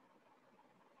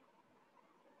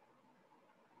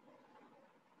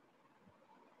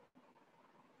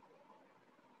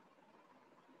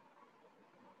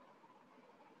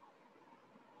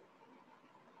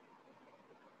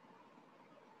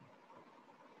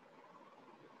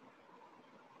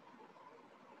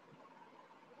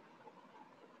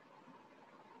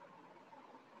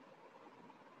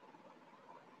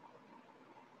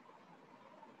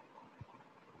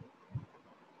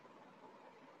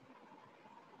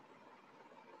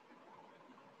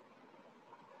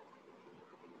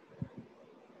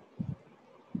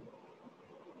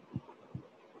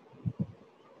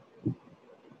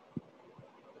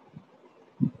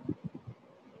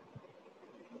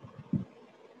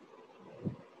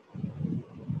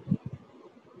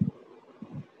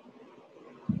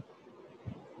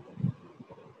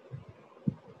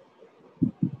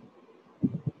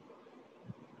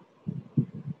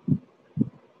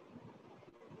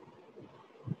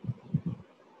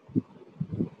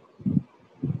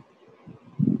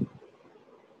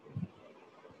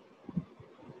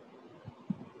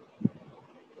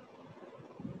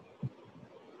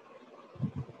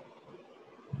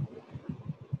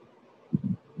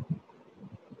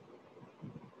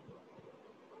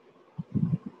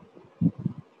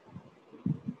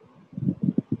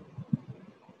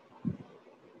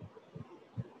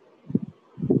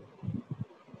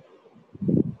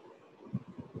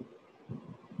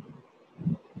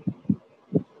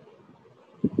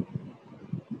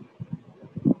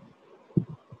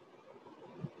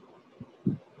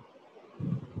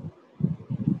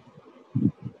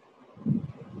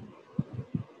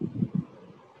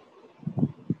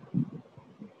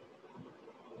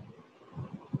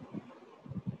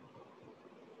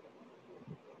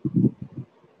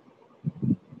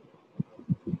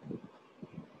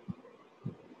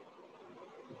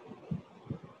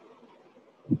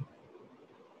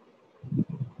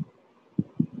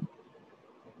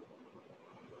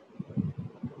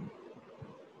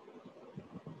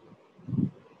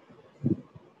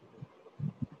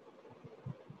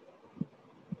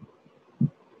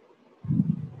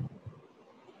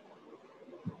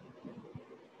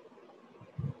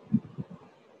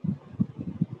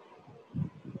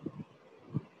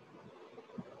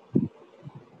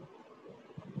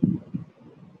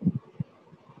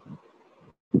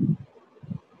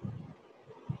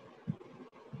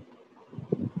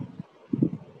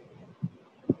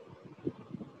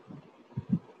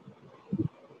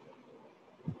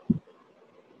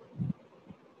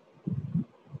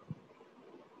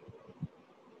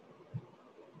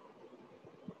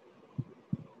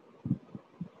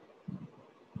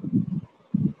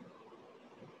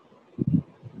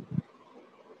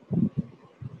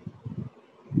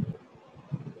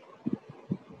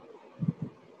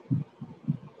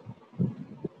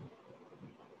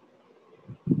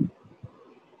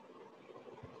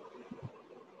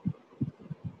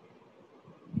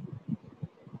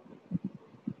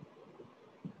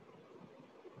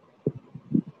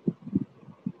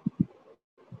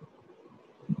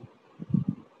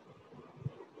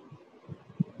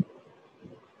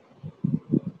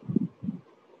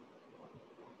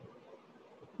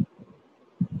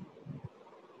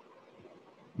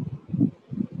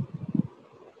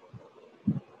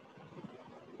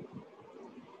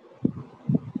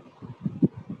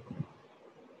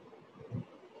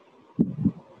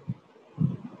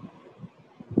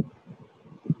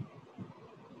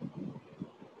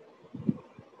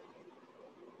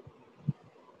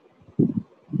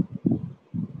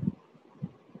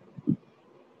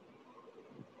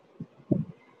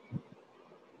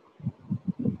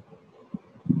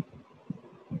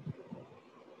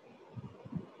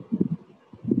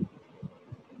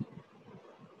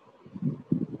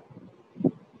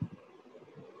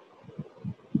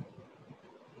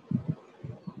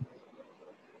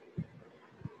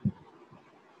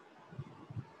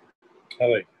 हाँ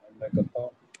भाई, अब मैं करता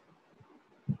हूँ।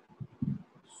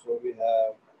 So we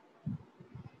have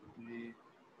the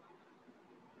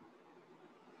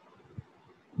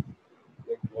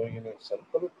like going in a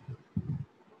circle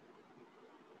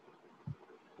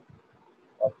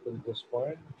up till this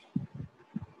point.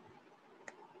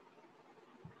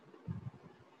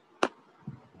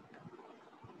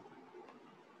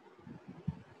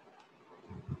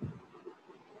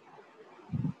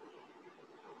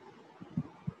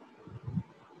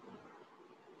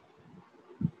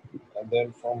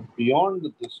 then from beyond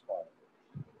this part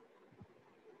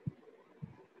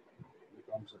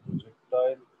becomes a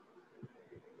projectile.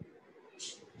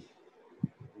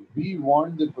 We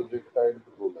want the projectile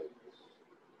to go like this.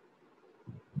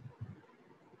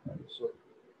 Right? So,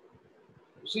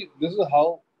 you see, this is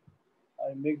how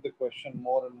I make the question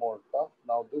more and more tough.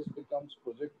 Now, this becomes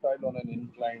projectile on an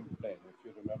inclined plane. If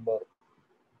you remember,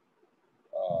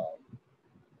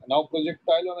 now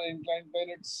projectile on an inclined plane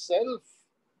itself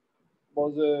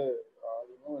was a,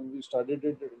 when we studied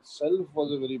it, it itself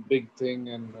was a very big thing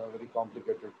and a very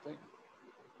complicated thing.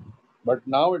 But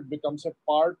now it becomes a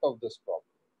part of this problem.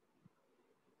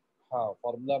 हाँ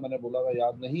formula मैंने बोला था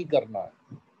याद नहीं करना है,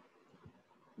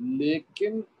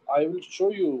 लेकिन I will show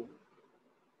you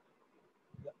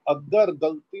अगर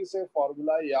गलती से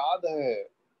फॉर्मूला याद है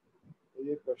तो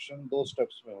ये क्वेश्चन 2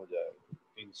 स्टेप्स में हो जाएगा,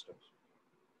 3 स्टेप्स।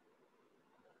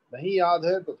 नहीं याद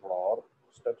है तो थोड़ा और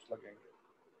स्टेप्स लगेंगे।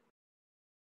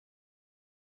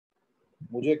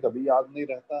 मुझे कभी याद नहीं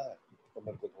रहता है तो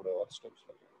मेरे को थोड़े और स्टेप्स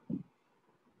लगेंगे।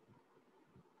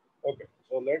 Okay,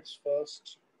 so let's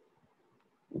first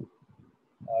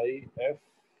IF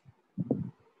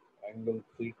angle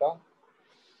theta.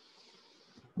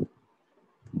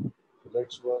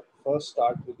 Let's first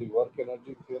start with the work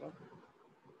energy theorem.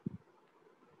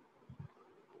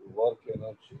 Work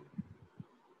energy.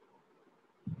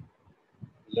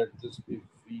 Let this be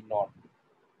V naught.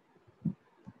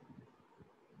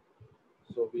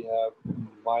 So we have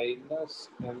minus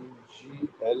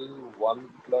mgl1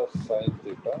 plus sine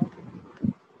theta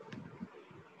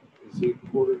is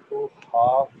equal to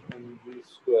half mv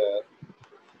square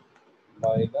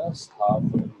minus half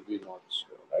mv naught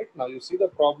square. Right? Now you see the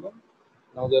problem.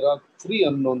 Now there are 3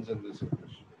 unknowns in this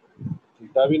equation.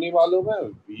 Theta भी नहीं मालूम है,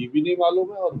 v भी नहीं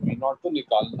मालूम है और v not तो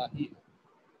निकालना ही है।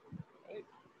 राइट?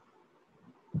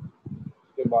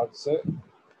 उसके बाद से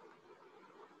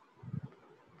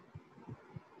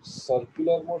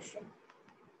circular motion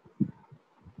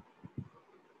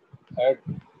at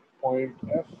point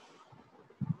F.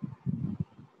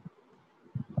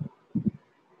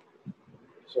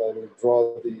 So I will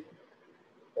draw the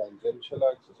tangential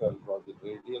axis, I will draw the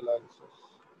radial axis.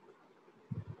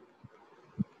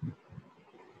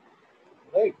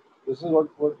 Right? This is what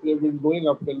we have been doing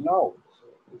up till now. So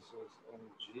this is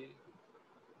mg.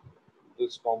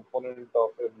 This component of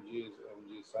mg is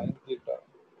mg sine theta.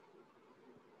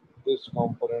 This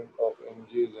component of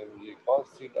mg is mg cos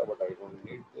theta, but I don't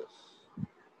need this.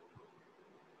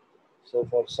 So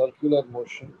for circular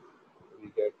motion, we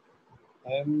get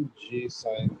mg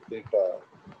sine theta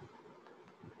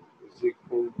is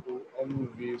equal to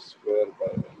mv square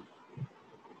by n.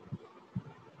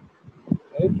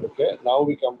 Right? Okay. Now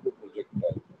we come to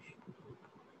projectile motion.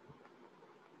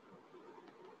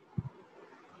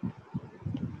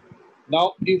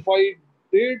 Now, if I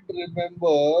did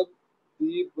remember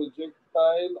the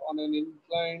projectile on an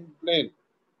inclined plane,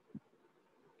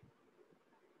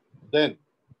 then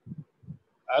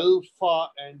alpha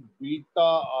and beta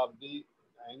are the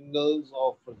angles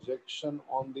of projection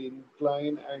on the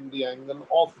incline and the angle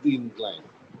of the incline.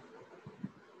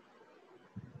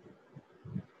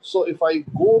 So if I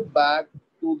go back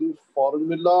to the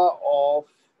formula of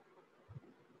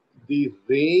the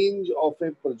range of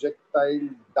a projectile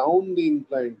down the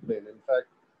inclined plane, in fact,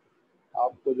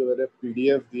 आपको जो मैंने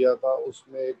PDF दिया था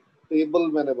उसमें एक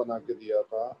table मैंने बना के दिया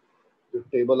था, जो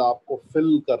टेबल आपको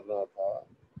फिल करना था,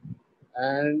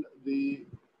 and the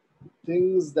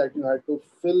things that you had to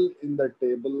fill in the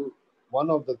table, one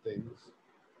of the things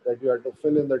that you had to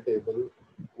fill in the table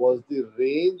was the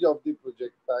range of the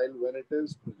projectile when it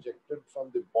is projected from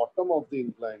the bottom of the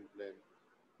inclined plane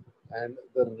and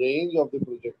the range of the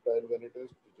projectile when it is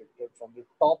projected from the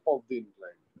top of the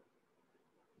inclined plane.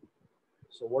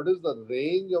 So what is the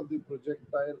range of the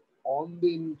projectile on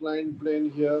the inclined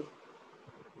plane here?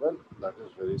 Well, that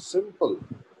is very simple.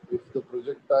 If the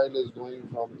projectile is going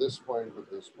from this point to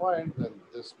this point, then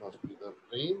this must be the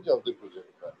range of the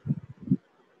projectile.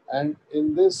 And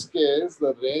in this case,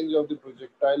 the range of the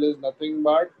projectile is nothing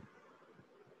but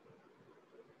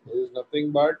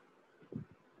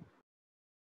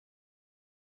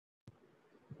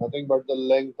the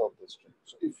length of the string.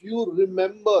 So if you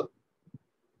remember,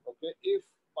 okay, if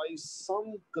by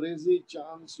some crazy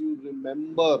chance you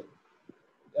remember,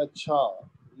 अच्छा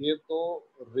ये तो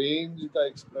range का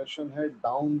expression है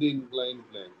down the inclined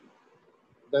plane,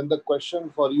 then the question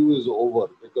for you is over,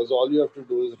 because all you have to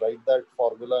do is write that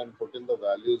formula and put in the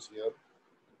values here.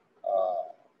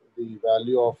 The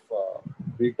value of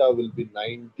beta will be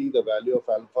 90, the value of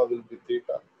alpha will be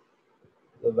theta,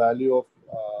 the value of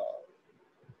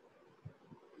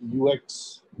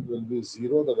ux will be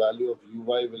 0, the value of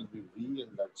uy will be v,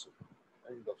 and that's it.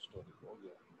 End of story. हो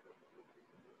गया.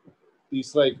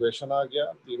 तीसरा equation आ गया.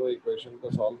 तीनों equation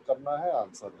को solve करना है,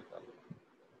 answer निकालना.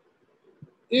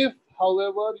 If,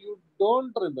 however, you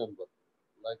don't remember,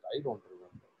 like I don't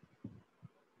remember,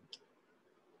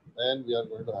 then we are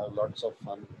going to have lots of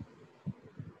fun.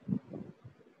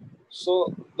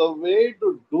 So the way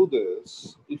to do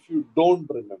this, if you don't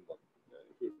remember,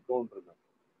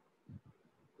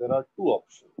 there are two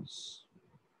options.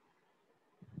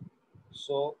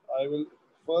 So I will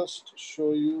first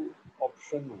show you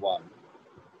option 1.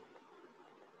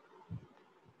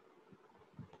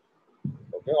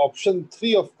 Okay, option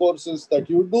 3, of course, is that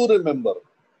you do remember,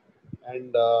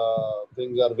 and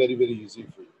things are very, very easy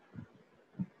for you.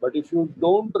 But if you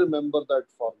don't remember that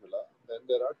formula, then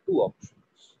there are two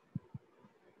options.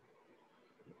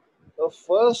 The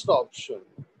first option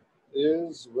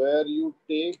is where you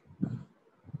take,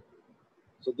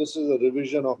 so this is a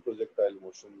revision of projectile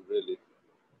motion, really.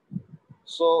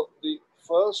 So the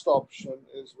first option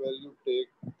is where you take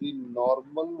the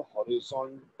normal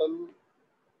horizontal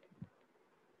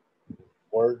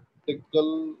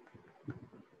vertical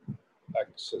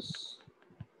axis.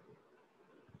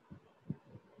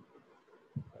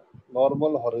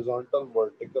 Normal horizontal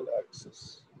vertical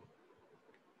axis.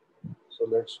 So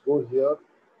let's go here.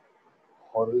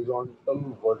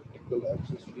 Horizontal vertical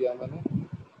axis लिया मैंने.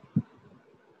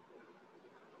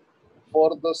 For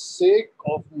the sake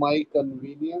of my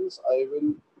convenience, I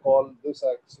will call this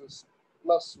axis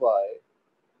plus y,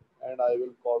 and I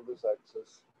will call this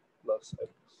axis plus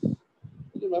x.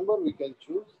 Remember, we can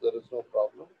choose, there is no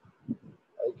problem.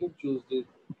 I can choose the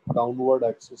downward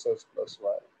axis as plus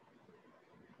y.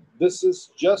 This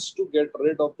is just to get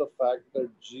rid of the fact that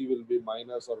g will be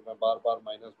minus, or मैं बार बार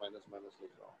minus minus minus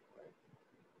लिख रहा हूँ. Right?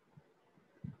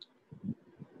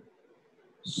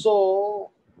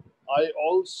 So I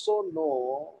also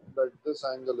know that this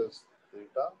angle is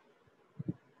theta.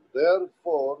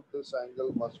 Therefore, this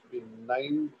angle must be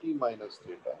 90 minus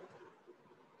theta.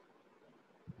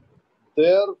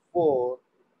 Therefore,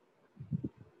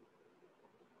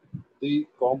 the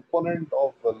component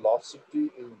of velocity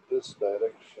in this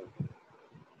direction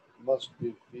must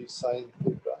be v sine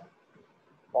theta.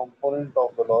 Component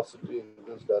of velocity in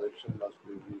this direction must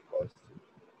be v cos theta.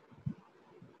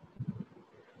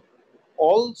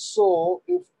 Also,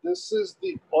 if this is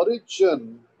the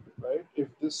origin, right? If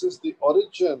this is the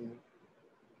origin,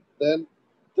 then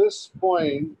this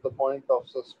point, the point of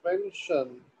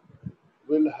suspension,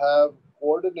 will have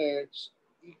coordinates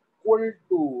equal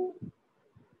to,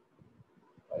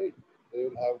 right? They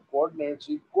will have coordinates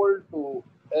equal to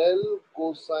L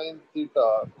cosine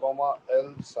theta, comma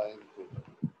L sine theta.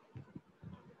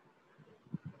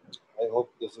 I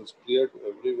hope this is clear to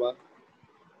everyone.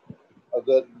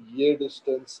 अगर ये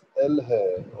distance L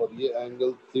है और ये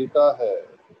angle theta है,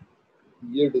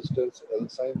 ये distance L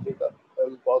sin theta,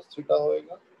 L cos theta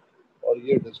होएगा, और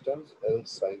ये डिस्टेंस L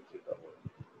sin थीटा होएगा.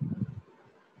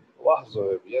 वाह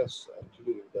Zoeb, yes,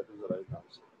 actually that is the right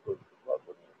answer. Good, बहुत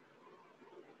बढ़िया.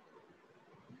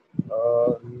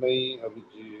 नहीं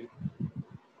अभिजीत,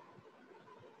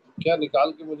 क्या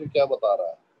निकाल के मुझे क्या बता रहा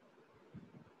है?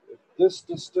 If this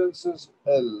distance is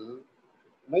L,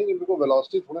 नहीं मेरे को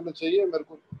वेलोसिटी थोड़े ना चाहिए मेरे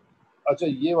को. अच्छा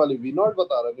ये वाली v नॉट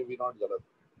बता रहा है, नहीं v नॉट गलत.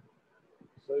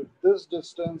 So if this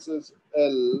distance is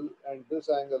L and this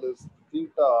angle is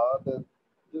theta, then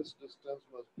this distance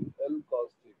must be L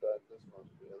cos theta and this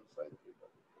must be L sin theta.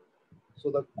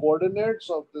 So the coordinates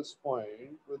of this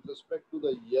point with respect to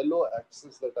the yellow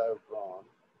axis that I have drawn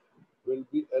will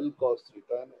be L cos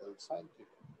theta and L sin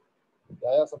theta.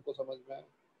 क्या सबको समझ में है?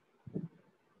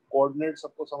 Coordinates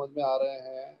सबको समझ में आ रहे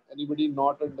हैं? Anybody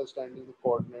not understanding the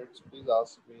coordinates, please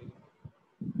ask me.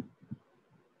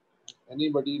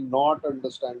 Anybody not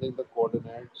understanding the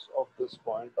coordinates of this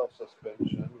point of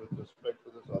suspension with respect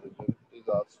to this origin, please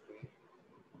ask me.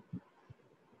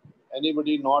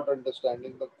 Anybody not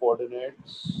understanding the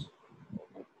coordinates?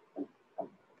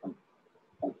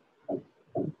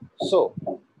 So,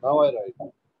 now I write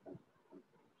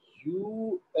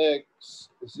ux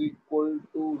is equal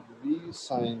to v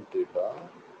sine theta,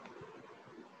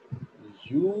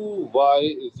 uy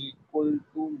is equal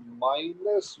to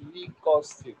minus v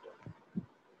cos theta.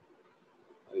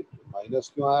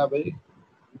 Minus क्यों आया भाई?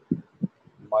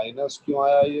 Minus क्यों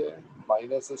आया? ये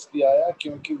minus इसलिए आया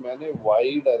क्योंकि मैंने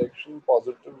y डायरेक्शन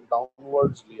पॉजिटिव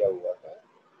डाउनवर्ड्स लिया हुआ है,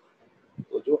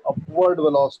 तो जो अपवर्ड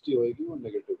वेलोसिटी होगी वो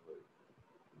नेगेटिव होगी.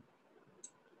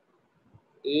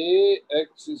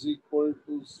 ax is equal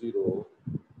to 0,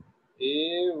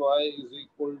 ay is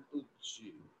equal to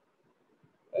g.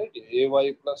 Right. A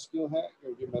Y plus क्यों है?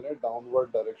 क्योंकि मैंने डाउनवर्ड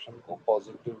डायरेक्शन को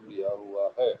पॉजिटिव लिया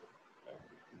हुआ है।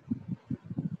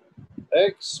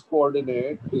 X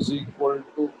coordinate is equal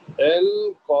to L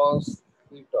cos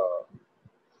theta,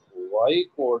 y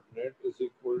coordinate is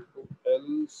equal to L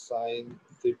sin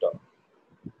theta,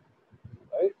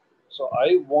 right? So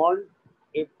I want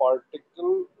a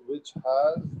particle which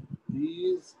has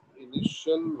these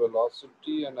initial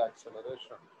velocity and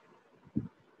acceleration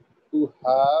to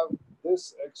have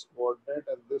this x coordinate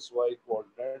and this y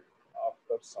coordinate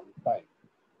after some time.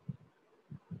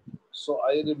 So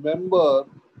I remember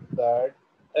that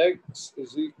x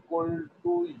is equal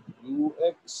to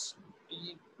ux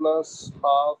t plus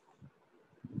half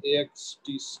ax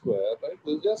t square, right?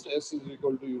 So just s is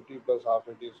equal to ut plus half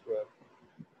at square.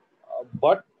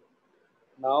 But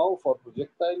now for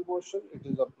projectile motion, it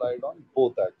is applied on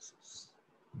both axes.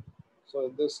 So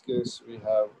in this case, we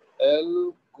have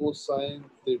L cosine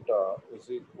theta is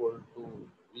equal to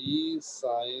V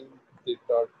sine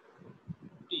theta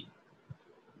t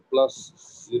plus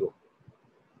 0.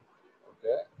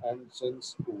 Okay, and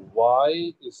since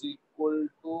y is equal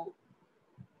to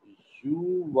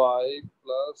uy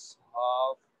plus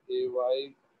half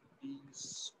ay t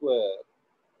square,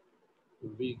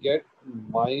 we get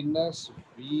minus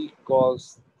v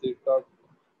cos theta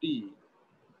t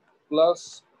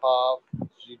plus half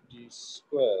gt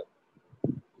square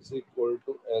is equal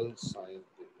to L sin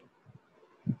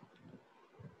theta.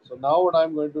 So now what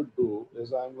I'm going to do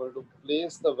is I'm going to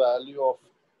place the value of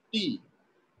t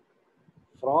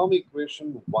from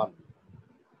equation 1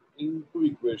 into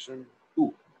equation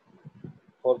 2.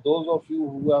 For those of you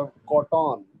who have caught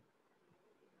on,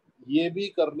 ये भी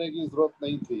करने की जरूरत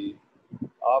नहीं थी,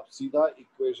 आप सीधा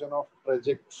equation of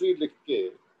trajectory लिख के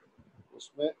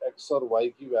उसमें x और y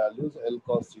की वैल्यूज L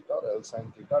cos थीटा और L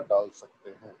sin थीटा डाल सकते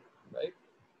हैं, right?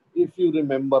 If you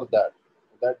remember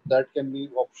that can be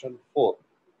option 4.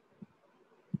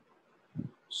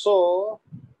 So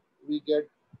we get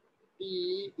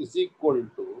t is equal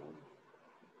to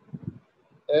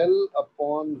L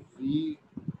upon v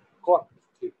cot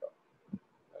theta,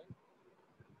 right?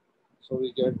 So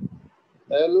we get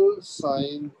L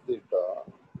sin theta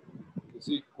is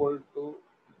equal to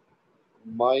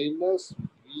minus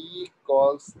v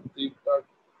cos theta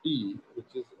t,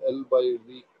 which is L by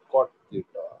v cot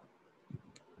theta.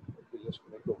 Let me just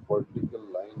make a vertical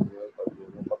line here ताकि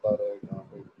हमें पता रहे कहाँ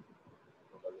पे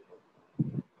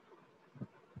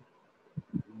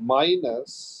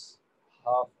minus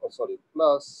half,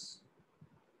 plus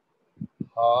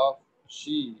half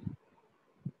g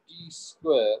t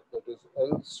square, that is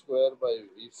L square by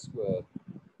v square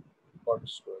cot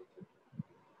square.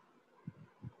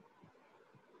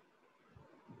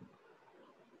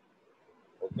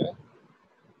 Okay,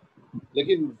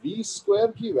 लेकिन v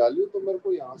square की value तो मेरे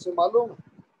को यहाँ से मालूम है,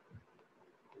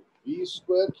 v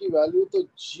स्क्वायर की वैल्यू तो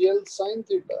gl sin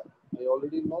theta. I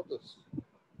already know this.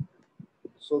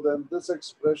 So then this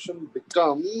expression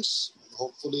becomes,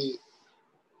 hopefully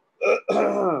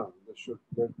this should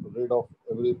get rid of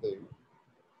everything.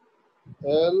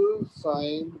 L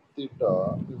sin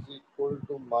theta is equal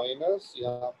to minus,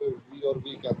 यहाँ पे v और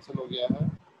v कैंसिल हो गया है,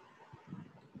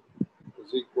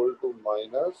 is equal to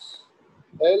minus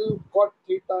L cot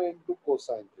theta into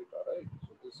cosine theta, right?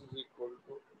 So this is equal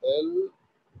to L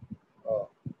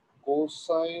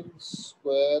cosine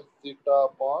square theta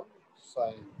upon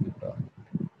sine theta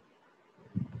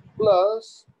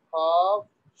plus half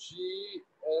g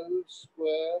L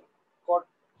square cot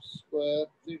square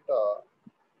theta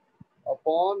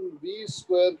upon v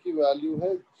square की value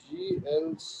है gl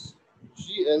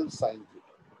sin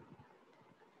theta,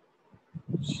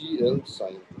 gl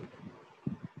sin theta.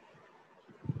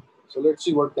 So let's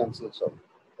see what cancels out.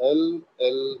 L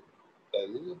L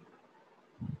L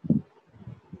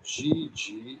G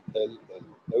G L L,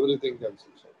 everything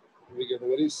cancels out. We get a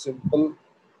very simple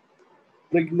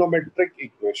trigonometric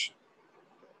equation.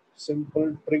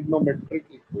 Simple trigonometric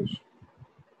equation.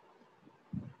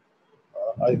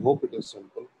 I hope it is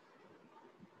simple.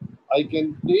 I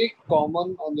can take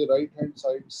common on the right hand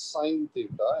side sine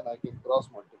theta and I can cross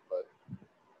multiply.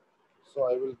 So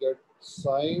I will get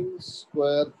sine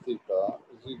square theta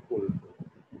is equal to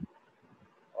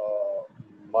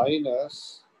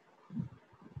minus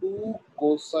 2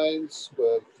 cosine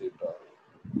square theta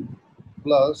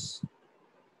plus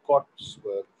cot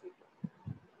square theta,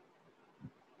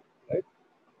 right?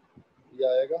 ये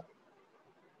आएगा.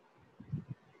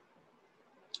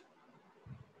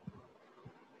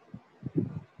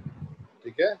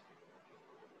 ठीक है?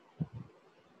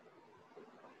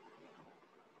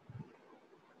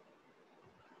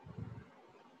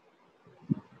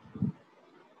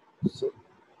 So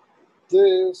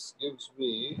this gives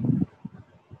me,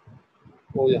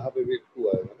 oh यहाँ पे भी एक 2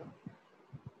 आएगा ना,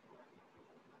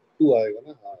 2 आएगा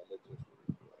ना, हाँ let's just,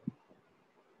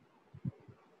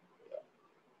 yeah.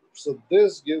 So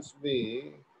this gives me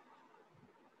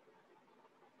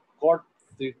cot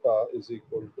theta is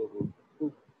equal to root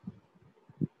 2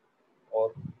 or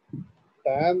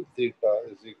tan theta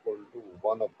is equal to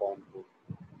 1 upon root.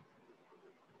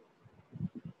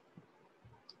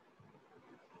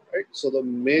 Right? So the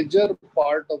major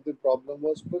part of the problem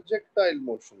was projectile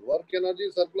motion. Work energy,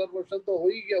 circular motion तो हो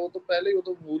ही गया, वो तो पहले ही, वो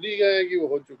तो भूल ही गए कि वो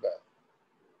हो चुका है,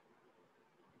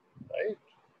 right?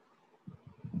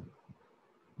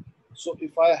 So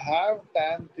if I have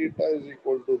tan theta is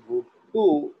equal to root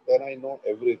 2, then I know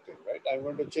everything, right? I'm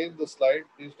going to change the slide.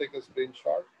 Please take a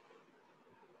screenshot.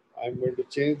 I'm going to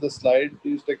change the slide.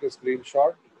 Please take a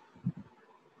screenshot.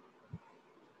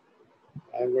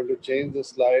 I'm going to change the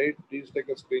slide. Please take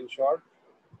a screenshot.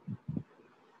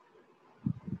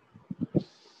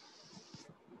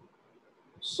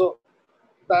 So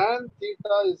tan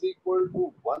theta is equal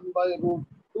to 1 by root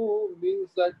 2 means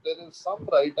that there is some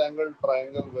right angle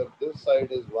triangle where this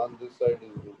side is 1, this side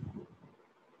is root 2.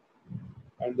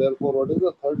 And therefore, what is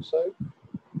the third side?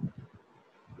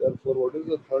 Therefore, what is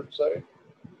the third side?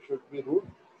 Should be root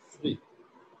 3.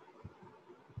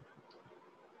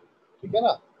 ठीक है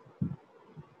ना?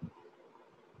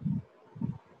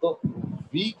 तो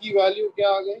v की value क्या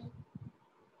आ गई?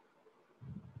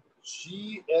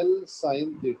 GL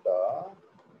sin theta,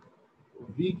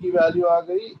 v की value आ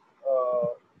गई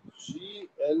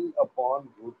GL upon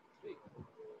root 3.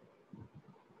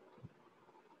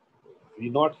 v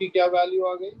not की क्या वैल्यू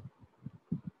आ गई?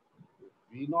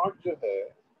 v नॉट जो है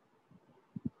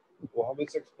वो हम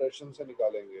इस एक्सप्रेशन से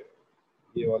निकालेंगे,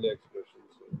 ये वाले एक्सप्रेशन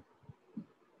से,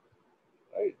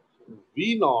 right? v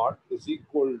not is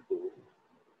equal to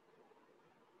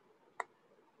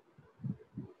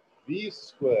v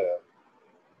square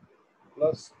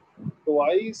plus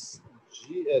twice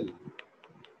GL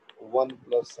 1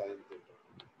 plus sine theta,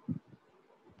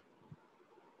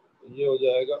 ये हो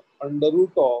जाएगा under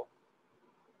root of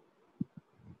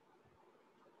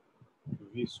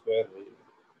v square है,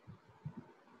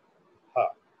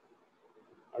 हाँ,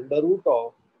 under root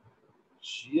of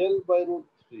GL by root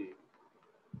 3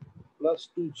 plus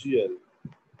 2GL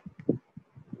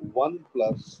 1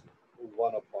 plus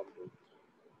 1 upon root 3.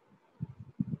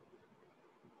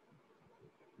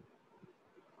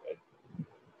 Right?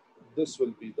 This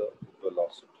will be the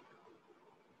velocity.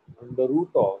 Under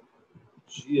root of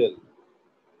GL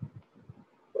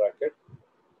bracket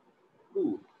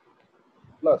 2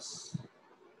 plus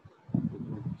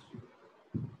root 3.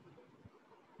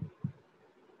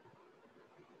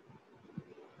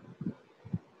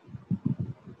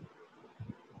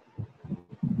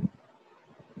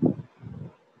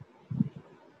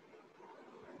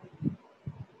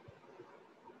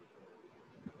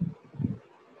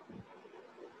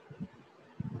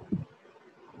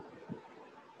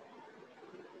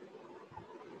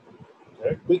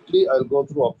 Okay. Quickly, I'll go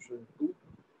through option 2.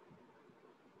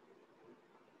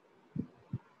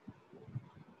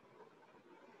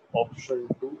 Option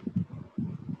 2.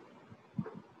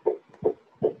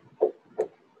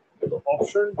 So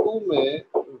option 2 में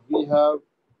we have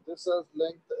this as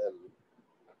length L.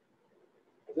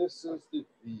 This is the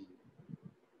V.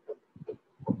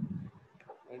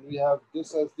 And we have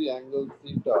this as the angle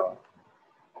theta.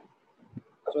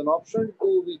 So in option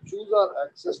 2, we choose our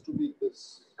axis to be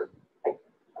this.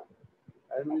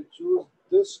 And we choose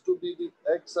this to be the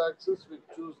x-axis, we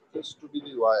choose this to be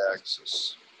the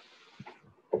y-axis.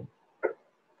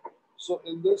 So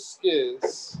in this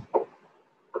case,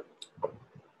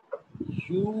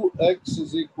 ux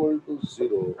is equal to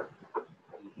 0,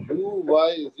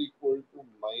 uy is equal to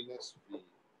minus v.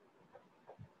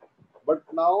 But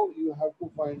now you have to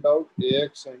find out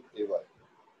ax and ay.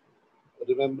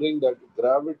 Remembering that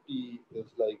gravity is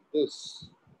like this.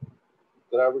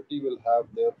 Gravity will have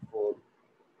therefore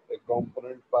a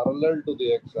component parallel to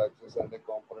the x-axis and a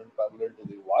component parallel to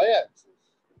the y-axis.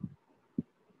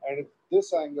 And if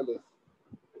this angle is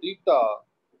theta,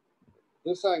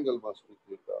 this angle must be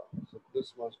theta. So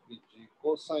this must be g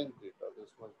cosine theta. This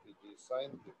must be g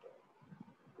sine theta.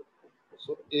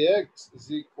 So ax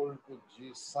is equal to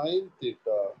g sine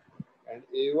theta and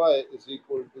ay is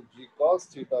equal to g cos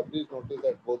theta. Please notice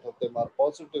that both of them are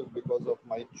positive because of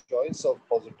my choice of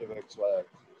positive xy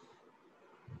axis.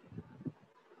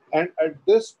 And at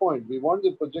this point, we want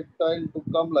the projectile to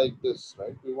come like this,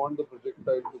 right? We want the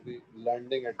projectile to be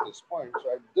landing at this point.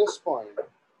 So at this point,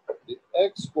 the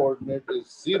x coordinate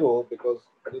is 0 because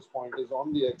this point is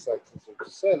on the x-axis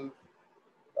itself,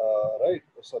 right?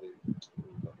 Oh, sorry.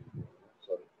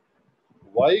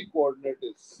 Y coordinate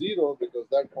is 0 because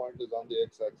that point is on the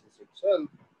x-axis itself.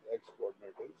 X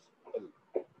coordinate is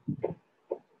L.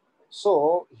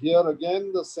 So here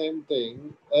again the same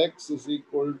thing. X is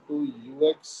equal to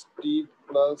uxt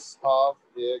plus half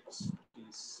axt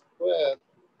square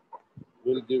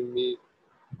will give me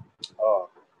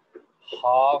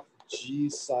half g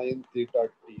sine theta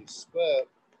t square,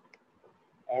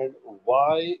 and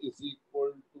y is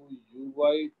equal to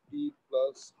uyt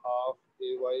plus half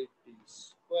ayt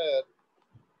square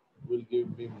will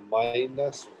give me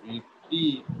minus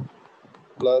vt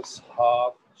plus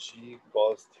half g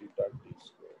cos theta t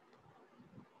square,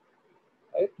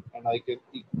 right? And I can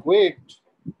equate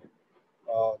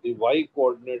the y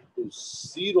coordinate to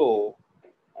 0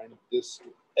 and this to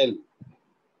L,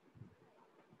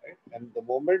 right? And the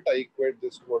moment I equate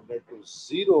this coordinate to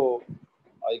 0,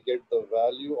 I get the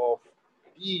value of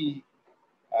t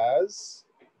as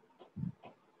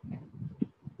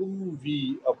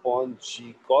 2v upon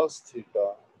g cos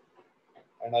theta,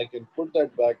 and I can put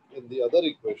that back in the other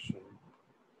equation.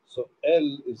 So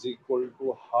L is equal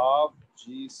to half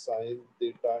g sine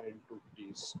theta into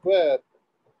t square,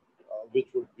 which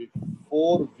would be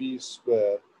 4v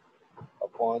square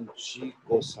upon g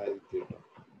cosine theta.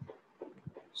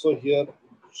 So here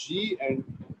g and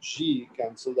g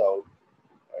cancelled out,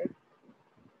 right?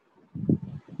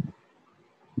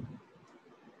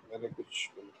 मैंने कुछ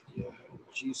किया है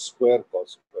g square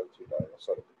cos square theta आएगा,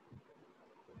 sorry,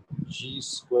 g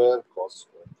square cos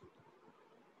square theta.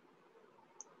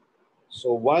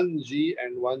 So 1g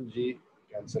and 1g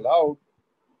cancel out,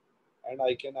 and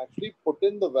I can actually put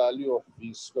in the value of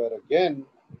v square again.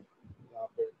 यहाँ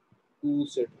पे 2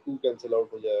 से 2 cancel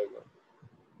out हो जाएगा,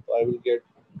 so I will get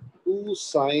 2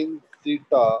 sin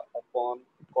theta upon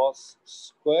cos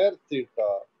square theta,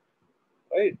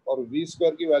 right? और v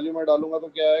square की value मैं डालूंगा तो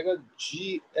क्या आएगा,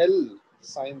 gl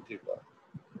sin theta,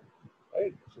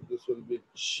 right? So this will be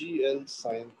gl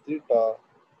sin theta,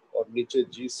 और नीचे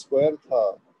g square था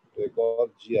तो एक और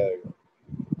g आएगा.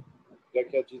 क्या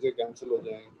क्या चीजें कैंसिल हो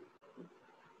जाएंगी?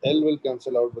 L will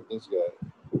cancel out with this guy,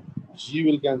 g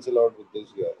will cancel out with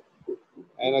this guy,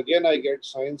 and again I get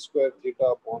sin square theta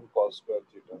upon cos square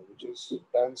theta, which is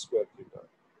tan square theta.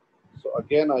 So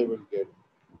again I will get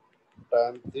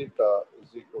tan theta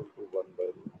is equal to 1 by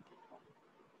root.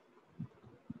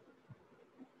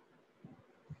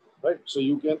 Right? So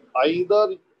you can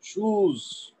either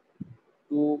choose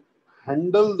to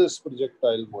handle this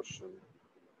projectile motion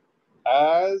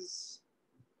as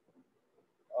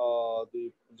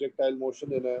the projectile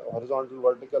motion in a horizontal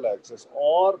vertical axis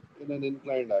or in an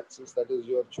inclined axis. That is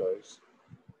your choice.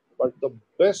 But the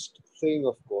best thing,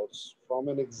 of course, from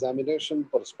an examination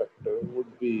perspective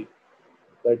would be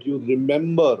that you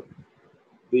remember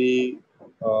the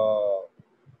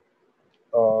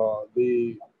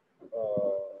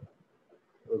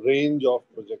range of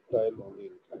projectile on the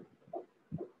incline.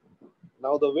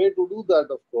 Now the way to do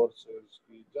that, of course, is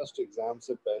कि just exam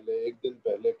से पहले एक दिन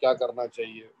पहले क्या करना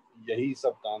चाहिए, यही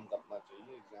सब काम करना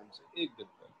चाहिए exam से एक दिन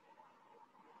पहले.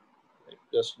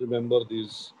 Just remember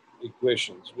these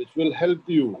equations, which will help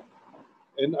you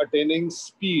in attaining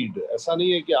speed. ऐसा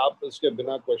नहीं है कि आप इसके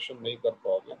बिना question नहीं कर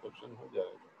पाओगे, question हो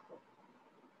जाएगा.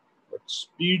 But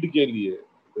speed के लिए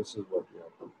this is what you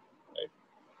have to do. Right?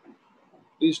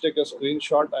 Please take a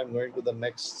screenshot. I'm going to the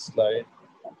next slide.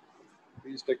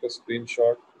 Please take a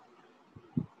screenshot.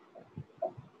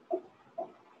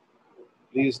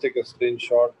 Please take a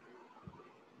screenshot.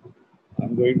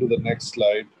 I'm going to the next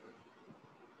slide.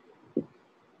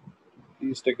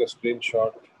 Please take a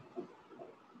screenshot.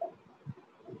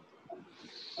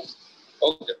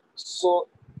 Okay, so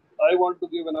I want to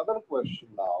give another question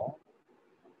now.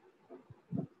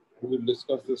 We will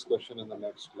discuss this question in the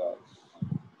next class.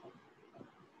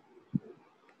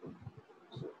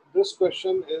 So this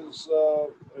question is a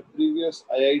previous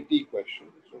IIT question.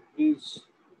 So please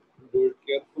do it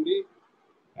carefully.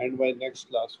 And by next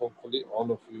class, hopefully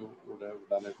all of you would have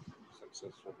done it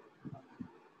successfully.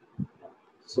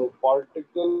 So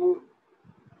particle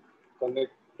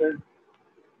connected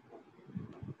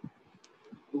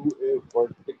to a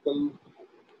vertical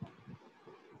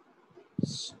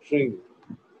string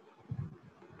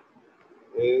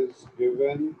is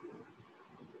given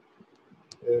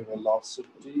a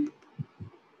velocity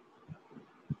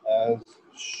as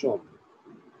shown.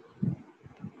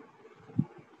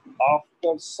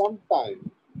 After some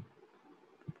time,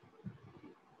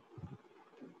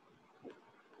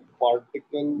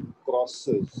 particle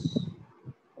crosses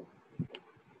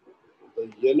the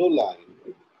yellow line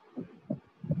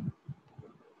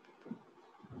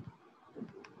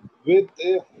with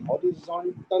a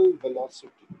horizontal velocity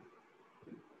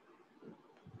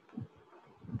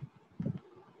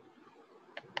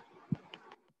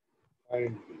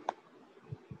and V.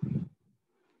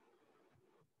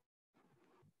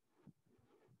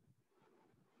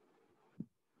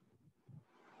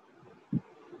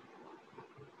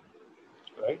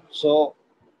 Right? So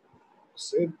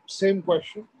same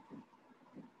question.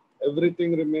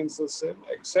 Everything remains the same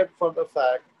except for the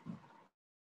fact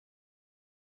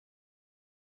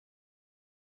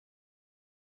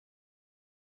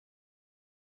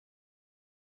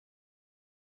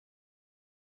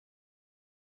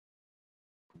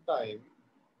time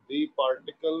the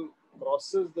particle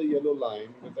crosses the yellow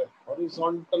line with a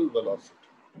horizontal velocity.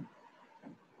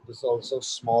 This is also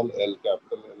small l,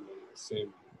 capital L,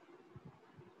 same.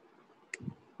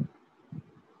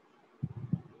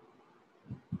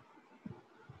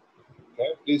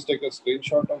 Okay, please take a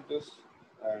screenshot of this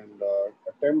and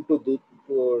attempt to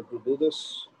do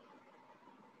this.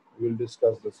 We'll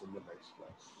discuss this in the next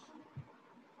class.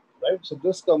 Right, so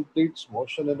this completes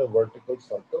motion in a vertical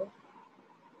circle.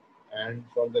 And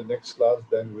from the next class,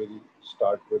 then we'll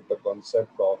start with the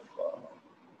concept of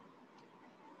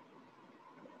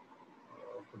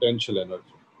potential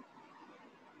energy.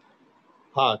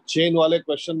 हाँ, chain वाले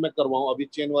question मैं करवाऊँ, अभी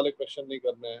chain वाले question नहीं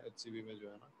करने हैं HCV में जो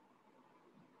है ना,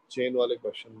 चेन वाले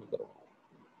क्वेश्चन में करवाऊँ.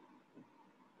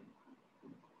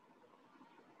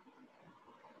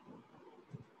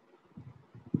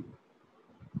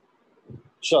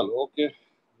 चलो, okay,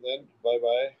 then bye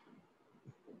bye.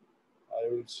 I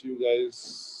will see you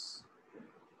guys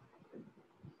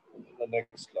in the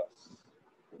next class.